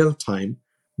real-time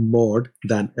mode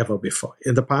than ever before.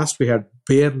 In the past, we had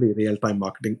barely real-time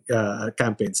marketing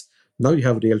campaigns. Now you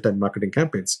have real-time marketing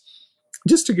campaigns.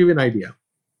 Just to give you an idea,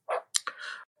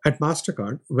 at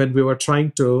MasterCard, when we were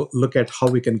trying to look at how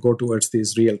we can go towards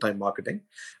these real-time marketing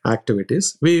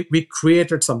activities, we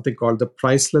created something called the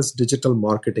Priceless Digital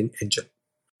Marketing Engine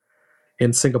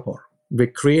in Singapore. We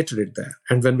created it there.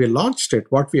 And when we launched it,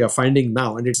 what we are finding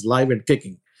now, and it's live and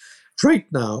kicking, right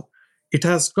now, it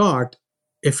has got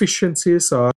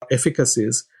efficiencies or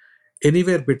efficacies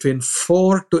anywhere between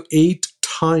 4 to 8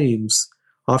 times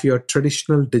of your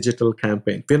traditional digital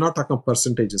campaign. We're not talking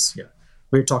percentages here.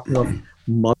 We're talking of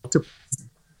multiple.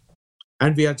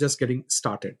 And we are just getting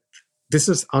started. This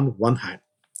is on one hand.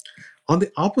 On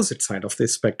the opposite side of the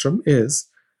spectrum is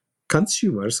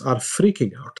consumers are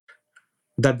freaking out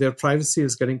that their privacy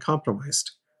is getting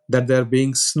compromised, that they're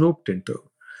being snooped into,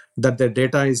 that their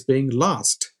data is being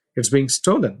lost, it's being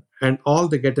stolen, and all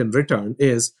they get in return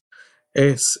is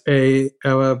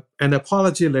an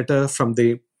apology letter from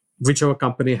the whichever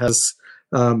company has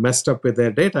messed up with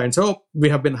their data, and so we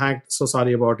have been hacked, so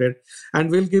sorry about it, and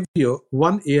we'll give you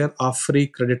 1 year of free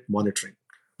credit monitoring,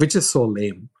 which is so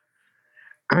lame.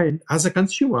 And as a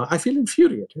consumer, I feel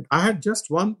infuriated. I had just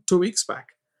 2 weeks back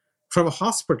from a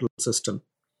hospital system,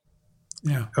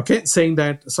 saying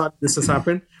that, sorry, this has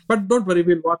happened, but don't worry,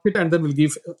 we'll watch it and then we'll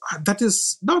give. That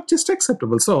is not just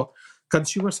acceptable. So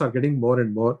consumers are getting more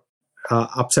and more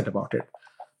upset about it.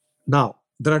 Now,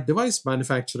 there are device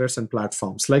manufacturers and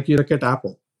platforms, like you look at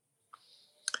Apple.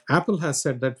 Apple has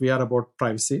said that we are about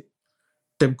privacy.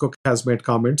 Tim Cook has made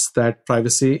comments that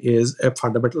privacy is a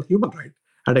fundamental human right.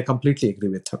 And I completely agree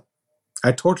with him.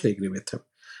 I totally agree with him.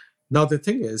 Now, the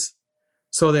thing is,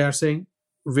 so they are saying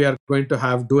we are going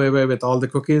to do away with all the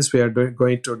cookies. We are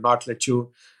going to not let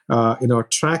you,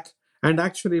 track. And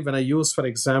actually, when I use, for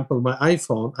example, my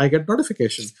iPhone, I get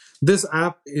notifications. This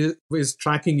app is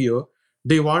tracking you.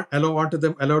 Do you allow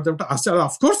them to? I said,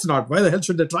 of course not. Why the hell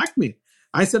should they track me?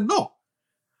 I said, no.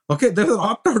 Okay, there are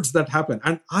opt-outs that happen.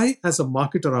 And I, as a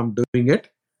marketer, I'm doing it.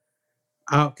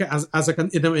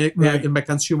 In my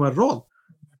consumer role.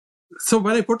 So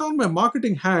when I put on my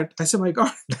marketing hat, I said, my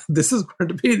God, this is going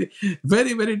to be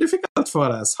very, very difficult for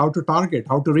us. How to target,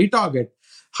 how to retarget,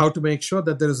 how to make sure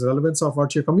that there is relevance of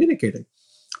what you're communicating.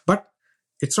 But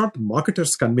it's not the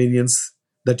marketer's convenience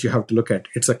that you have to look at.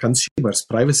 It's a consumer's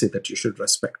privacy that you should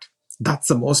respect. That's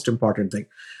the most important thing.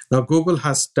 Now, Google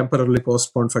has temporarily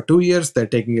postponed for 2 years. They're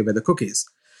taking away the cookies.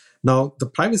 Now, the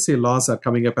privacy laws are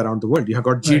coming up around the world. You have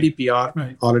got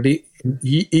GDPR already in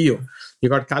EU. You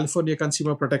got California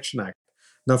Consumer Protection Act.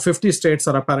 Now, 50 states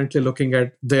are apparently looking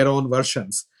at their own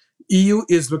versions. EU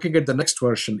is looking at the next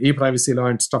version, e-privacy law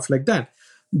and stuff like that.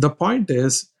 The point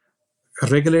is,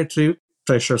 regulatory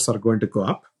pressures are going to go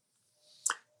up.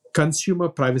 Consumer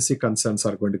privacy concerns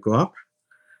are going to go up.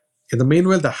 In the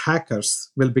meanwhile, the hackers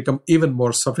will become even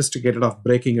more sophisticated of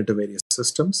breaking into various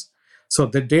systems. So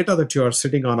the data that you are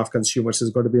sitting on of consumers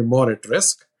is going to be more at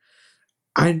risk.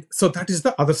 And so that is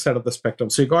the other side of the spectrum.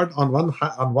 So you got on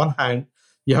one hand,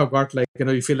 you have got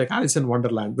you feel like Alice in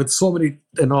Wonderland with so many,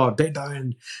 data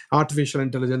and artificial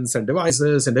intelligence and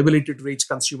devices and ability to reach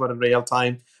consumer in real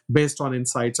time based on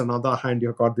insights. On the other hand,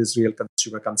 you've got these real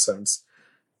consumer concerns.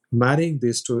 Marrying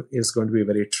these two is going to be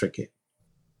very tricky.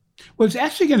 Well, it's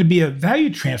actually going to be a value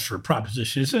transfer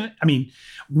proposition, isn't it? I mean,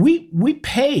 we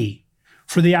pay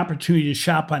for the opportunity to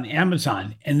shop on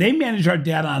Amazon, and they manage our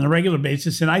data on a regular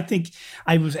basis. And I think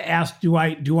I was asked, do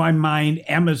I mind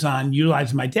Amazon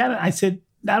utilizing my data? I said,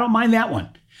 I don't mind that one,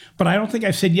 but I don't think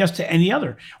I've said yes to any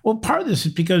other. Well, part of this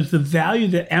is because the value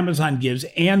that Amazon gives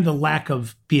and the lack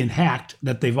of being hacked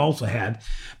that they've also had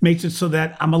makes it so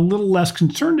that I'm a little less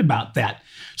concerned about that.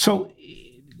 So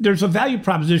there's a value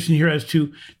proposition here as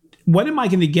to what am I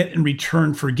going to get in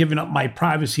return for giving up my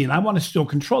privacy? And I want to still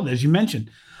control that, as you mentioned.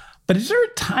 But is there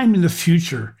a time in the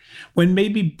future when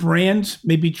maybe brands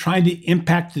may be trying to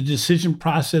impact the decision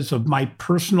process of my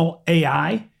personal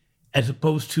AI as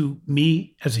opposed to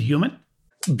me as a human?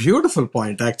 Beautiful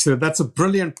point, actually. That's a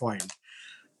brilliant point.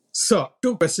 So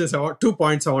 2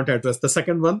 points I want to address. The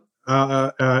second one,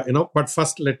 but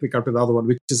first let me come to the other one,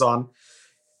 which is on,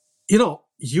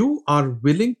 you are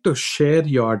willing to share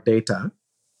your data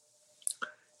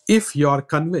if you're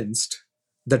convinced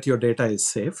that your data is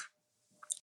safe.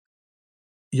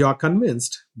 You are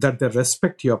convinced that they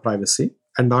respect your privacy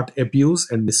and not abuse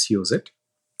and misuse it.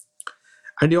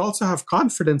 And you also have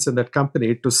confidence in that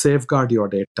company to safeguard your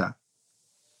data,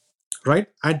 right?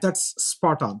 And that's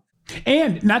spot on.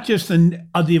 And not just the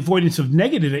avoidance of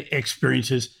negative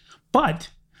experiences, but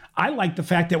I like the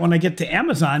fact that when I get to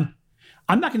Amazon,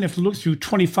 I'm not going to have to look through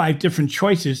 25 different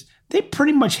choices. They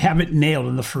pretty much have it nailed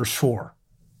in the first 4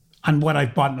 on what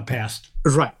I've bought in the past.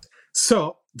 Right.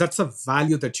 So that's a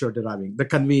value that you're deriving, the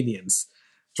convenience,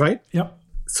 right? Yep.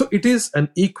 So it is an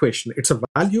equation. It's a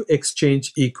value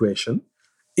exchange equation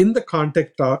in the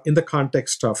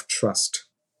context of trust.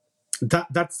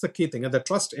 That's the key thing. And the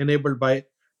trust enabled by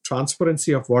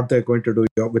transparency of what they're going to do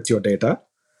with your data,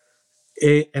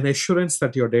 an assurance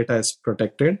that your data is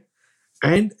protected,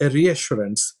 and a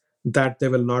reassurance that they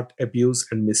will not abuse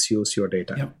and misuse your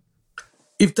data. Yep.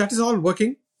 If that is all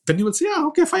working, then you will say,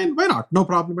 okay, fine, why not? No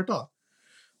problem at all.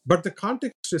 But the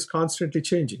context is constantly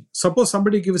changing. Suppose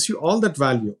somebody gives you all that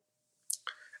value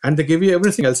and they give you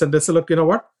everything else and they say, look, you know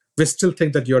what? We still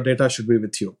think that your data should be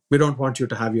with you. We don't want you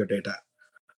to have your data.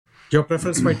 Your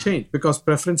preference might change because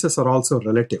preferences are also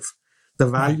relative. The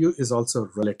value is also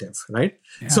relative, right?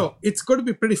 Yeah. So it's going to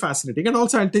be pretty fascinating. And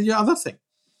also, I'll tell you another thing.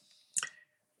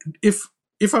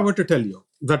 If I were to tell you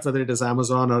that whether it is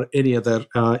Amazon or any other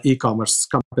e-commerce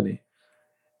company,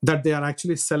 that they are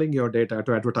actually selling your data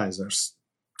to advertisers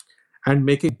and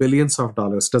making billions of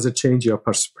dollars, does it change your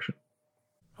perception?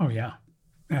 Oh, yeah.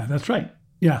 Yeah, that's right.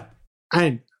 Yeah.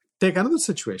 And take another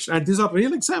situation. And these are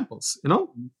real examples.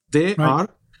 They are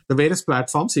the various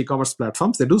platforms, e-commerce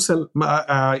platforms. They do sell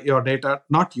your data,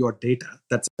 not your data,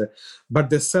 but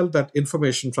they sell that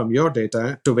information from your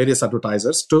data to various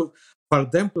advertisers for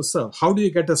them to serve. How do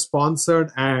you get a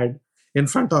sponsored ad in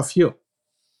front of you?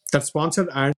 That sponsored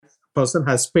ad person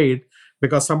has paid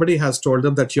because somebody has told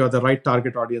them that you are the right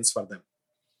target audience for them.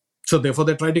 So therefore,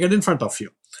 they try to get in front of you.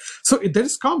 So there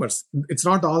is commerce. It's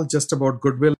not all just about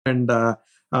goodwill and a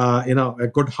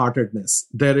good-heartedness.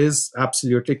 There is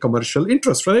absolutely commercial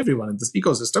interest for everyone in this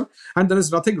ecosystem, and there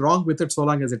is nothing wrong with it so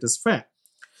long as it is fair.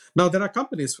 Now, there are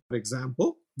companies, for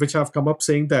example, which have come up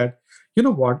saying that, you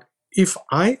know what, if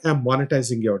I am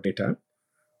monetizing your data,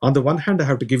 on the one hand, I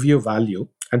have to give you value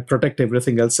and protect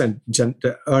everything else and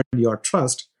earn your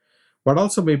trust, but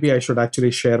also maybe I should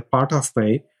actually share part of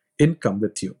my income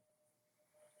with you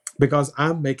because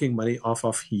I'm making money off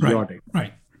of your data.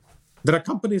 Right. There are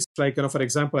companies like, for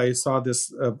example, I saw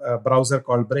this browser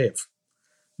called Brave,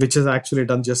 which has actually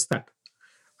done just that.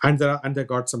 And they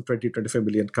got some 20-25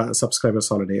 million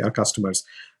subscribers already, customers.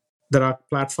 There are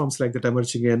platforms like that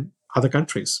emerging in other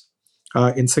countries,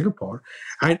 in Singapore.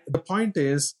 And the point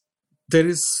is, it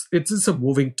is a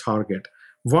moving target.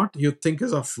 What you think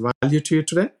is of value to you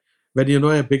today, when you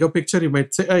know a bigger picture, you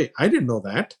might say, hey, I didn't know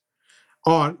that.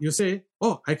 Or you say,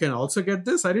 oh, I can also get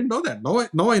this. I didn't know that.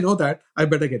 Now I know that. I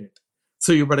better get it.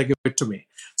 So you better give it to me.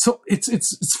 So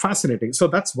it's fascinating. So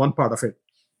that's one part of it.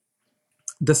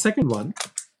 The second one,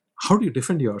 how do you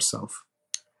defend yourself?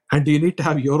 And do you need to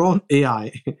have your own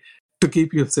AI to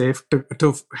keep you safe,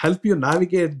 to help you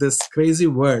navigate this crazy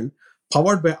world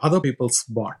powered by other people's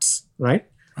bots, right?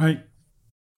 Right.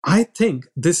 I think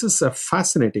this is a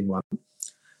fascinating one.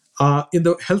 In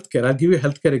the healthcare, I'll give you a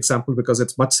healthcare example because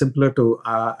it's much simpler to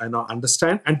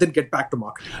understand and then get back to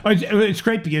marketing. It's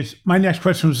great because my next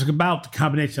question was about the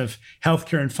combination of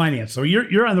healthcare and finance. So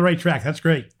you're on the right track. That's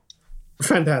great.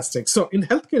 Fantastic. So in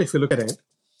healthcare, if you look at it,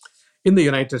 in the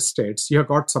United States, you've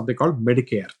got something called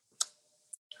Medicare.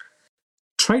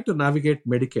 Try to navigate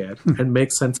Medicare and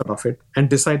make sense of it and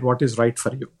decide what is right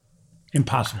for you.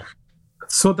 Impossible.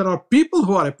 So there are people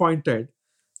who are appointed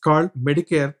called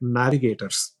Medicare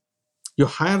navigators. You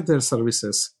hire their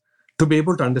services to be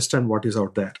able to understand what is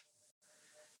out there.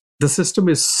 The system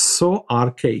is so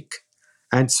archaic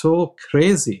and so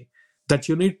crazy that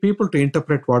you need people to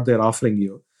interpret what they're offering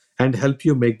you and help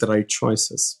you make the right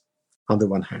choices on the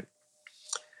one hand.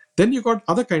 Then you got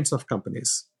other kinds of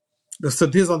companies. So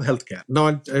these are the healthcare.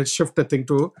 Now I'll shift the thing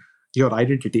to your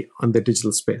identity on the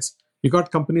digital space. You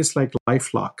got companies like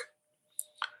LifeLock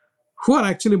who are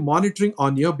actually monitoring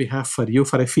on your behalf for you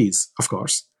for a fees, of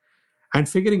course, and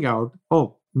figuring out,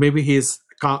 oh, maybe his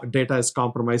data is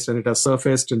compromised and it has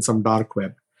surfaced in some dark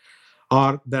web,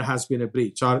 or there has been a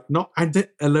breach, or no, and they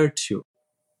alert you.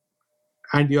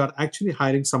 And you are actually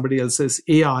hiring somebody else's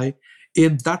AI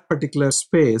in that particular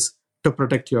space to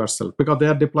protect yourself because they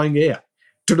are deploying AI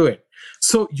to do it.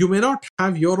 So you may not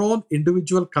have your own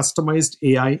individual customized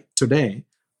AI today,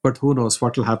 but who knows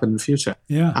what will happen in the future.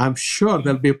 Yeah. I'm sure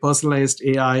there'll be personalized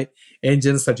AI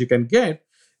engines that you can get.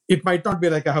 It might not be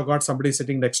like I have got somebody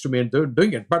sitting next to me and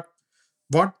doing it. But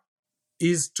what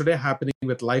is today happening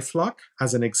with LifeLock,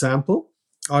 as an example,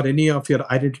 or any of your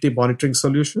identity monitoring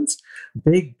solutions,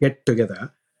 they get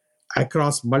together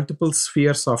across multiple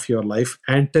spheres of your life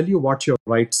and tell you what your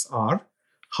rights are,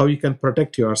 how you can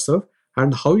protect yourself,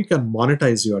 and how you can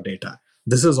monetize your data.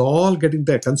 This is all getting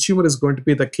there. Consumer is going to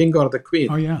be the king or the queen.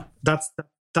 Oh, yeah. That's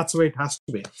the way it has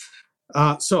to be.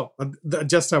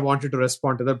 Just I wanted to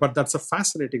respond to that, but that's a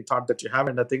fascinating thought that you have,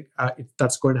 and I think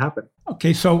that's going to happen.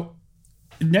 Okay, so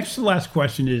next to the last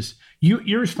question is,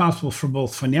 you're responsible for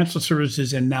both financial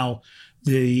services and now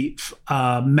the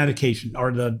medication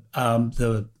or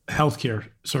the healthcare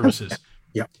services.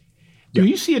 Yeah. Do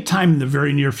you see a time in the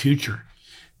very near future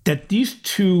that these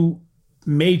two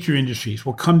major industries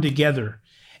will come together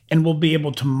and will be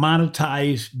able to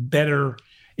monetize better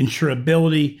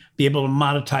insurability, be able to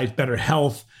monetize better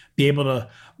health, be able to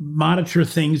monitor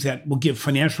things that will give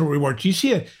financial rewards? Do you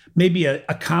see maybe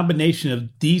a combination of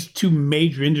these two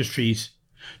major industries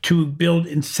to build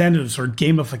incentives or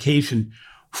gamification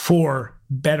for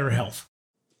better health?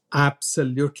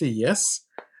 Absolutely, yes.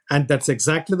 And that's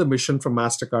exactly the mission from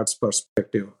MasterCard's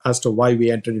perspective as to why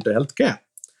we entered into healthcare.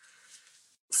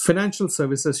 Financial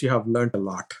services, you have learned a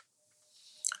lot.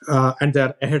 And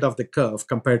they're ahead of the curve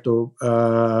compared to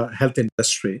healthcare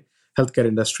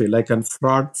industry, like on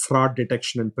fraud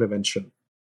detection and prevention.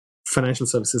 Financial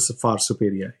services are far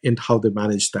superior in how they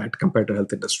manage that compared to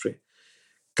health industry.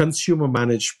 Consumer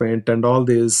management and all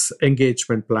these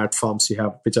engagement platforms you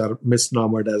have, which are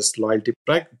misnomered as loyalty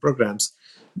programs,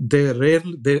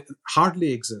 they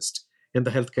hardly exist in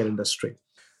the healthcare industry.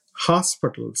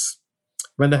 Hospitals,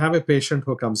 when they have a patient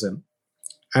who comes in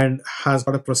and has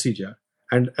got a procedure,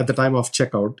 and at the time of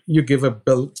checkout, you give a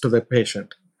bill to the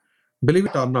patient. Believe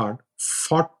it or not,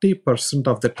 40%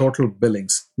 of the total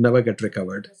billings never get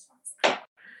recovered.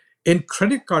 In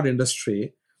credit card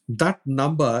industry, that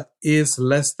number is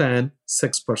less than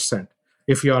 6%.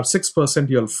 If you are 6%,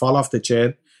 you'll fall off the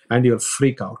chair and you'll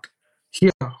freak out.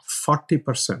 Here,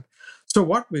 40%. So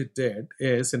what we did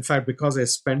is, in fact, because I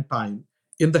spent time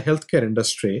in the healthcare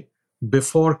industry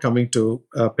before coming to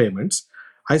payments,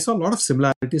 I saw a lot of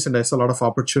similarities and I saw a lot of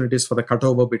opportunities for the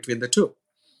cutover between the two.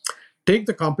 Take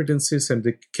the competencies and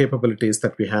the capabilities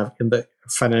that we have in the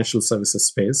financial services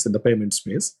space, in the payment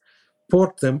space,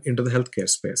 port them into the healthcare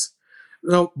space.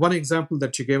 Now, one example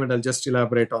that you gave, and I'll just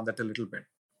elaborate on that a little bit.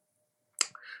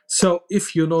 So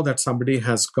if you know that somebody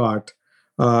has got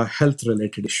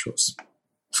health-related issues,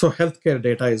 so healthcare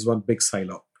data is one big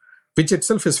silo, which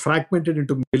itself is fragmented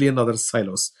into a million other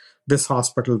silos. This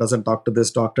hospital doesn't talk to this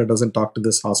doctor, doesn't talk to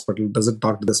this hospital, doesn't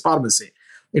talk to this pharmacy.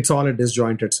 It's all a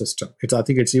disjointed system. I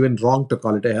think it's even wrong to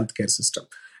call it a healthcare system.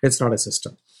 It's not a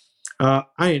system.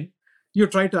 And you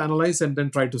try to analyze and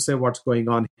then try to say what's going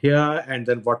on here and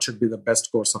then what should be the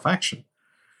best course of action.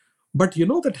 But you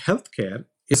know that healthcare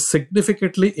is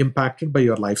significantly impacted by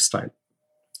your lifestyle.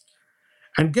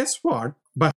 And guess what?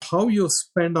 By how you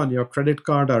spend on your credit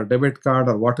card or debit card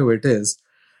or whatever it is,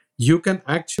 you can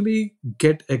actually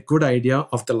get a good idea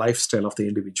of the lifestyle of the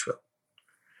individual.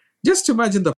 Just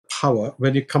imagine the power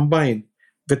when you combine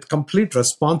with complete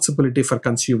responsibility for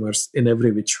consumers in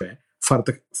every which way.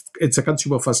 It's a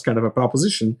consumer first kind of a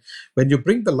proposition. When you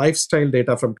bring the lifestyle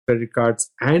data from credit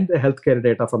cards and the healthcare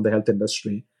data from the health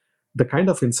industry, the kind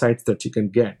of insights that you can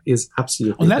get is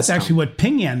absolutely well, that's actually what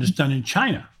Ping An has done in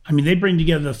China. I mean, they bring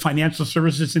together the financial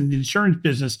services and the insurance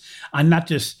business on not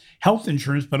just health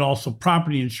insurance, but also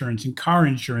property insurance and car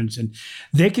insurance. And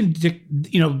they can,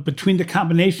 between the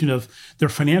combination of their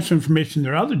financial information and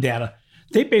their other data,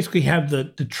 they basically have the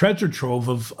treasure trove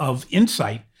of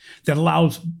insight that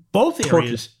allows both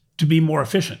areas to be more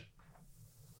efficient.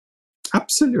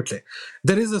 Absolutely.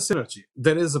 There is a synergy.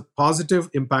 There is a positive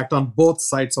impact on both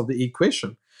sides of the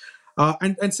equation.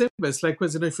 And same ways,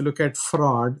 likewise, if you look at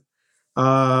fraud,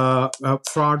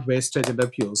 wastage, and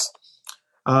abuse,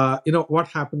 what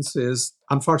happens is,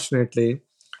 unfortunately,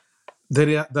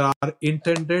 there are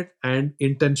intended and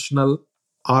intentional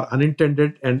or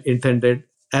unintended and intended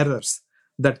errors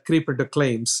that creep into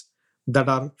claims that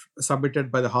are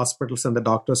submitted by the hospitals and the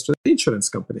doctors to the insurance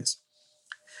companies.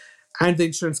 And the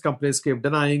insurance companies keep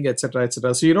denying, et cetera, et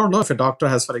cetera. So you don't know if a doctor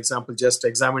has, for example, just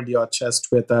examined your chest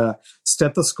with a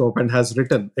stethoscope and has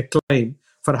written a claim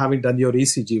for having done your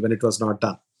ECG when it was not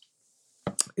done.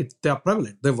 They are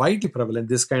prevalent. They're widely prevalent.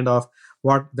 This kind of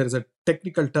there is a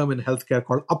technical term in healthcare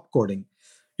called upcoding.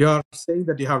 You are saying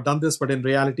that you have done this, but in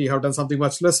reality, you have done something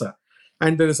much lesser.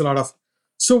 And there is a lot of.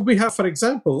 So we have, for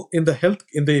example, in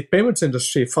the payments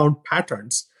industry, found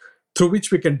patterns through which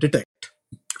we can detect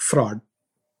fraud.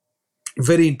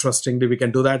 Very interestingly, we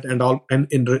can do that and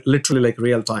in literally like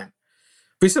real time.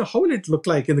 We said, how will it look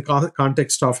like in the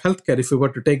context of healthcare if we were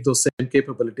to take those same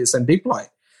capabilities and deploy?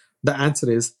 The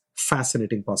answer is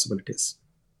fascinating possibilities.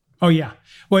 Oh yeah.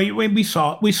 Well, we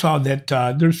saw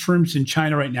that there's firms in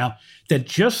China right now that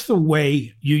just the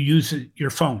way you use your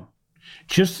phone,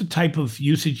 just the type of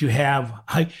usage you have,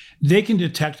 they can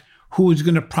detect who is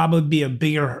going to probably be a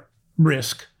bigger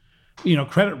risk,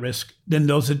 credit risk, than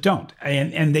those that don't.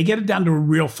 And they get it down to a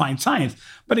real fine science.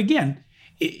 But again,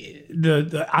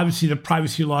 obviously the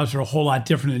privacy laws are a whole lot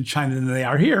different in China than they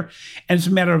are here. And it's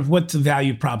a matter of what's the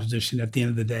value proposition at the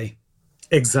end of the day.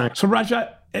 Exactly. So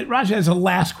Raja, as a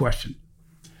last question,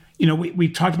 we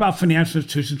talked about financial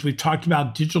institutions. We talked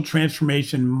about digital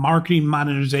transformation, marketing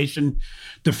modernization,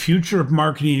 the future of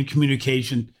marketing and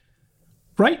communication.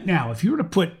 Right now, if you were to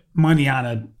put money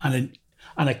on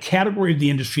a category of the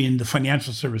industry in the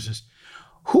financial services,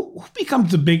 who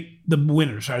becomes the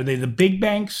winners? Are they the big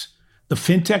banks, the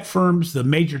fintech firms, the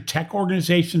major tech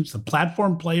organizations, the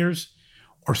platform players,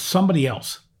 or somebody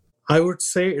else? I would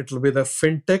say it will be the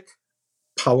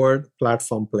fintech-powered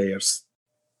platform players.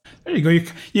 There you go.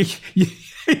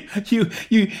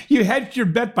 You hedged your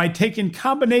bet by taking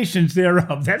combinations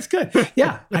thereof. That's good.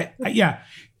 Yeah. Yeah.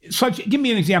 So give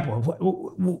me an example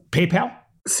of PayPal.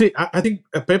 See, I think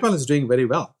PayPal is doing very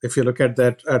well. If you look at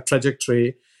that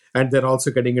trajectory, and they're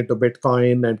also getting into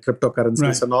Bitcoin and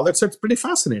cryptocurrencies and all that. So it's pretty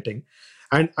fascinating.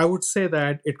 And I would say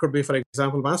that it could be, for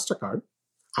example, MasterCard.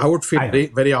 I would feel very,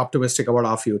 very optimistic about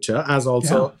our future, as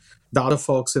also the other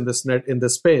folks in this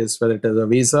space, whether it is a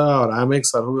Visa or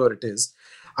Amex or whoever it is.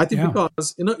 I think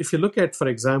because, if you look at, for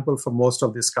example, for most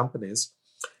of these companies,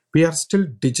 we are still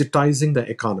digitizing the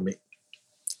economy.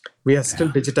 We are still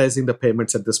digitizing the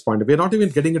payments at this point. We're not even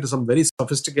getting into some very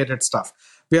sophisticated stuff.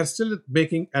 We are still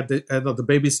making at the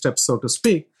baby steps, so to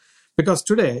speak, because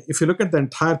today, if you look at the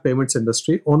entire payments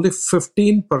industry, only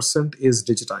 15% is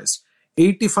digitized.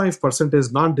 85%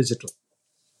 is non-digital.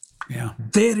 Yeah.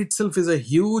 There itself is a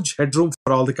huge headroom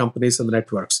for all the companies and the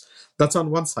networks. That's on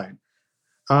one side.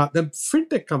 Then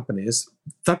fintech companies,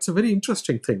 that's a very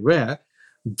interesting thing where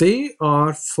they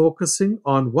are focusing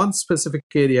on one specific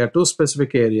area, two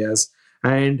specific areas,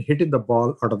 and hitting the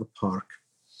ball out of the park.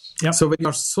 Yep. So when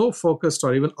you're so focused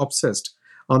or even obsessed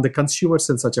on the consumers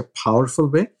in such a powerful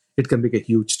way, it can make a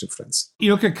huge difference.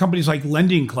 You look at companies like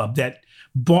Lending Club that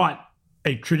bought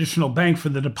a traditional bank for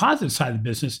the deposit side of the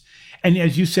business. And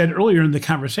as you said earlier in the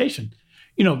conversation,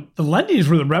 the lending is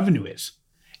where the revenue is.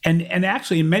 And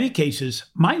actually, in many cases,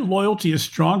 my loyalty is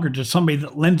stronger to somebody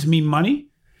that lends me money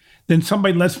than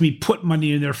somebody lets me put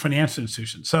money in their financial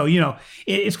institution. So,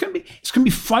 it's going to be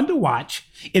fun to watch.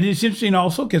 It is interesting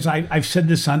also because I've said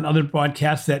this on other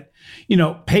broadcasts that,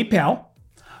 PayPal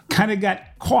kind of got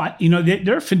caught. They're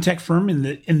a fintech firm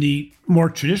in the more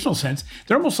traditional sense.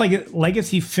 They're almost like a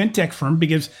legacy fintech firm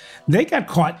because they got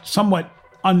caught somewhat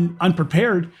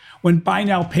unprepared when buy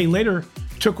now, pay later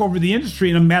took over the industry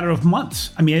in a matter of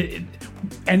months. I mean,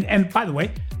 and by the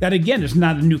way, that again is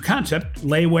not a new concept,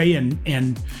 layaway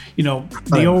and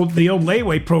the old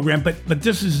layaway program, but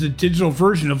this is the digital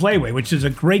version of layaway, which is a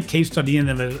great case study in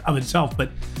and of itself.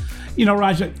 But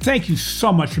Raja, thank you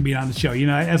so much for being on the show.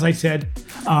 As I said,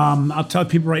 I'll tell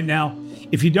people right now,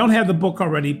 if you don't have the book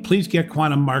already, please get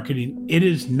Quantum Marketing. It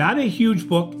is not a huge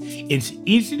book. It's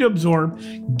easy to absorb.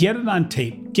 Get it on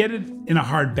tape. Get it in a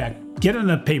hardback. Get it in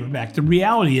a paperback. The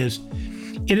reality is,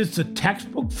 it is the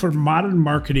textbook for modern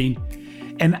marketing.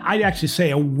 And I'd actually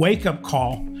say a wake-up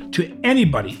call to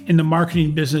anybody in the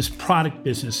marketing business, product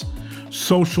business,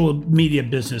 social media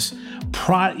business.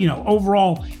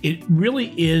 Overall, it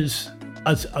really is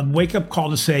a wake-up call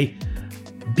to say,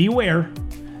 beware,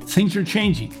 things are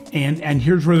changing, and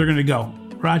here's where they're going to go.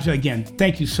 Raja, again,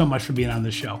 thank you so much for being on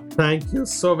the show. Thank you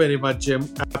so very much, Jim.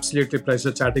 Absolutely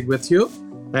pleasure chatting with you,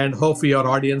 and hopefully your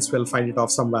audience will find it of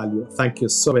some value. Thank you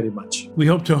so very much. We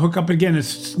hope to hook up again in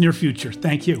the near future.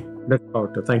 Thank you. Look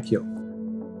forward to. Thank you.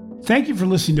 Thank you for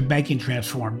listening to Banking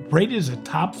Transformed, rated as a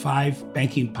top 5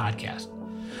 banking podcast.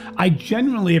 I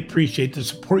genuinely appreciate the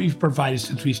support you've provided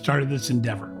since we started this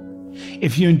endeavor.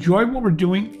 If you enjoy what we're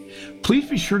doing, please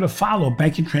be sure to follow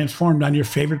Banking Transformed on your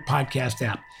favorite podcast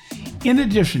app. In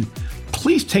addition,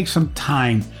 please take some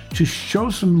time to show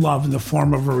some love in the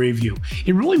form of a review.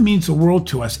 It really means the world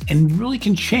to us and really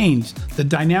can change the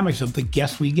dynamics of the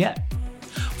guests we get.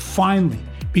 Finally,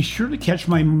 be sure to catch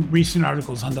my recent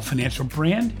articles on the financial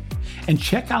brand and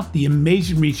check out the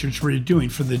amazing research we're doing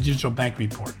for the Digital Bank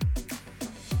Report.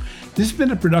 This has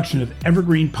been a production of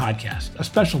Evergreen Podcast. A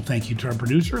special thank you to our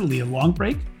producer, Leah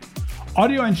Longbreak,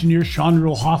 audio engineer, Sean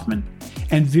Rule Hoffman,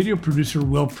 and video producer,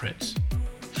 Will Pritz.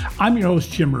 I'm your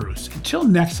host, Jim Marous. Until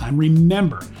next time,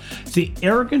 remember, the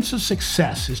arrogance of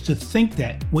success is to think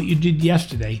that what you did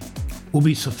yesterday will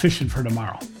be sufficient for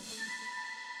tomorrow.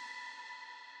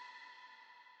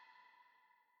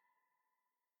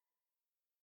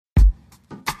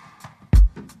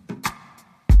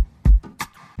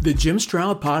 The Jim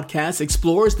Stroud Podcast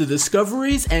explores the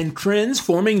discoveries and trends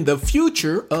forming the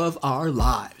future of our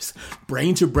lives.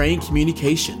 Brain-to-brain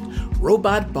communication,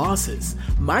 robot bosses,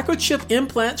 microchip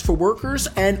implants for workers,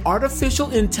 and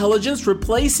artificial intelligence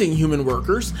replacing human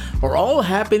workers are all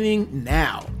happening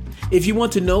now. If you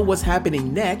want to know what's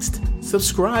happening next,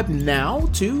 subscribe now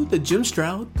to the Jim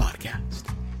Stroud Podcast.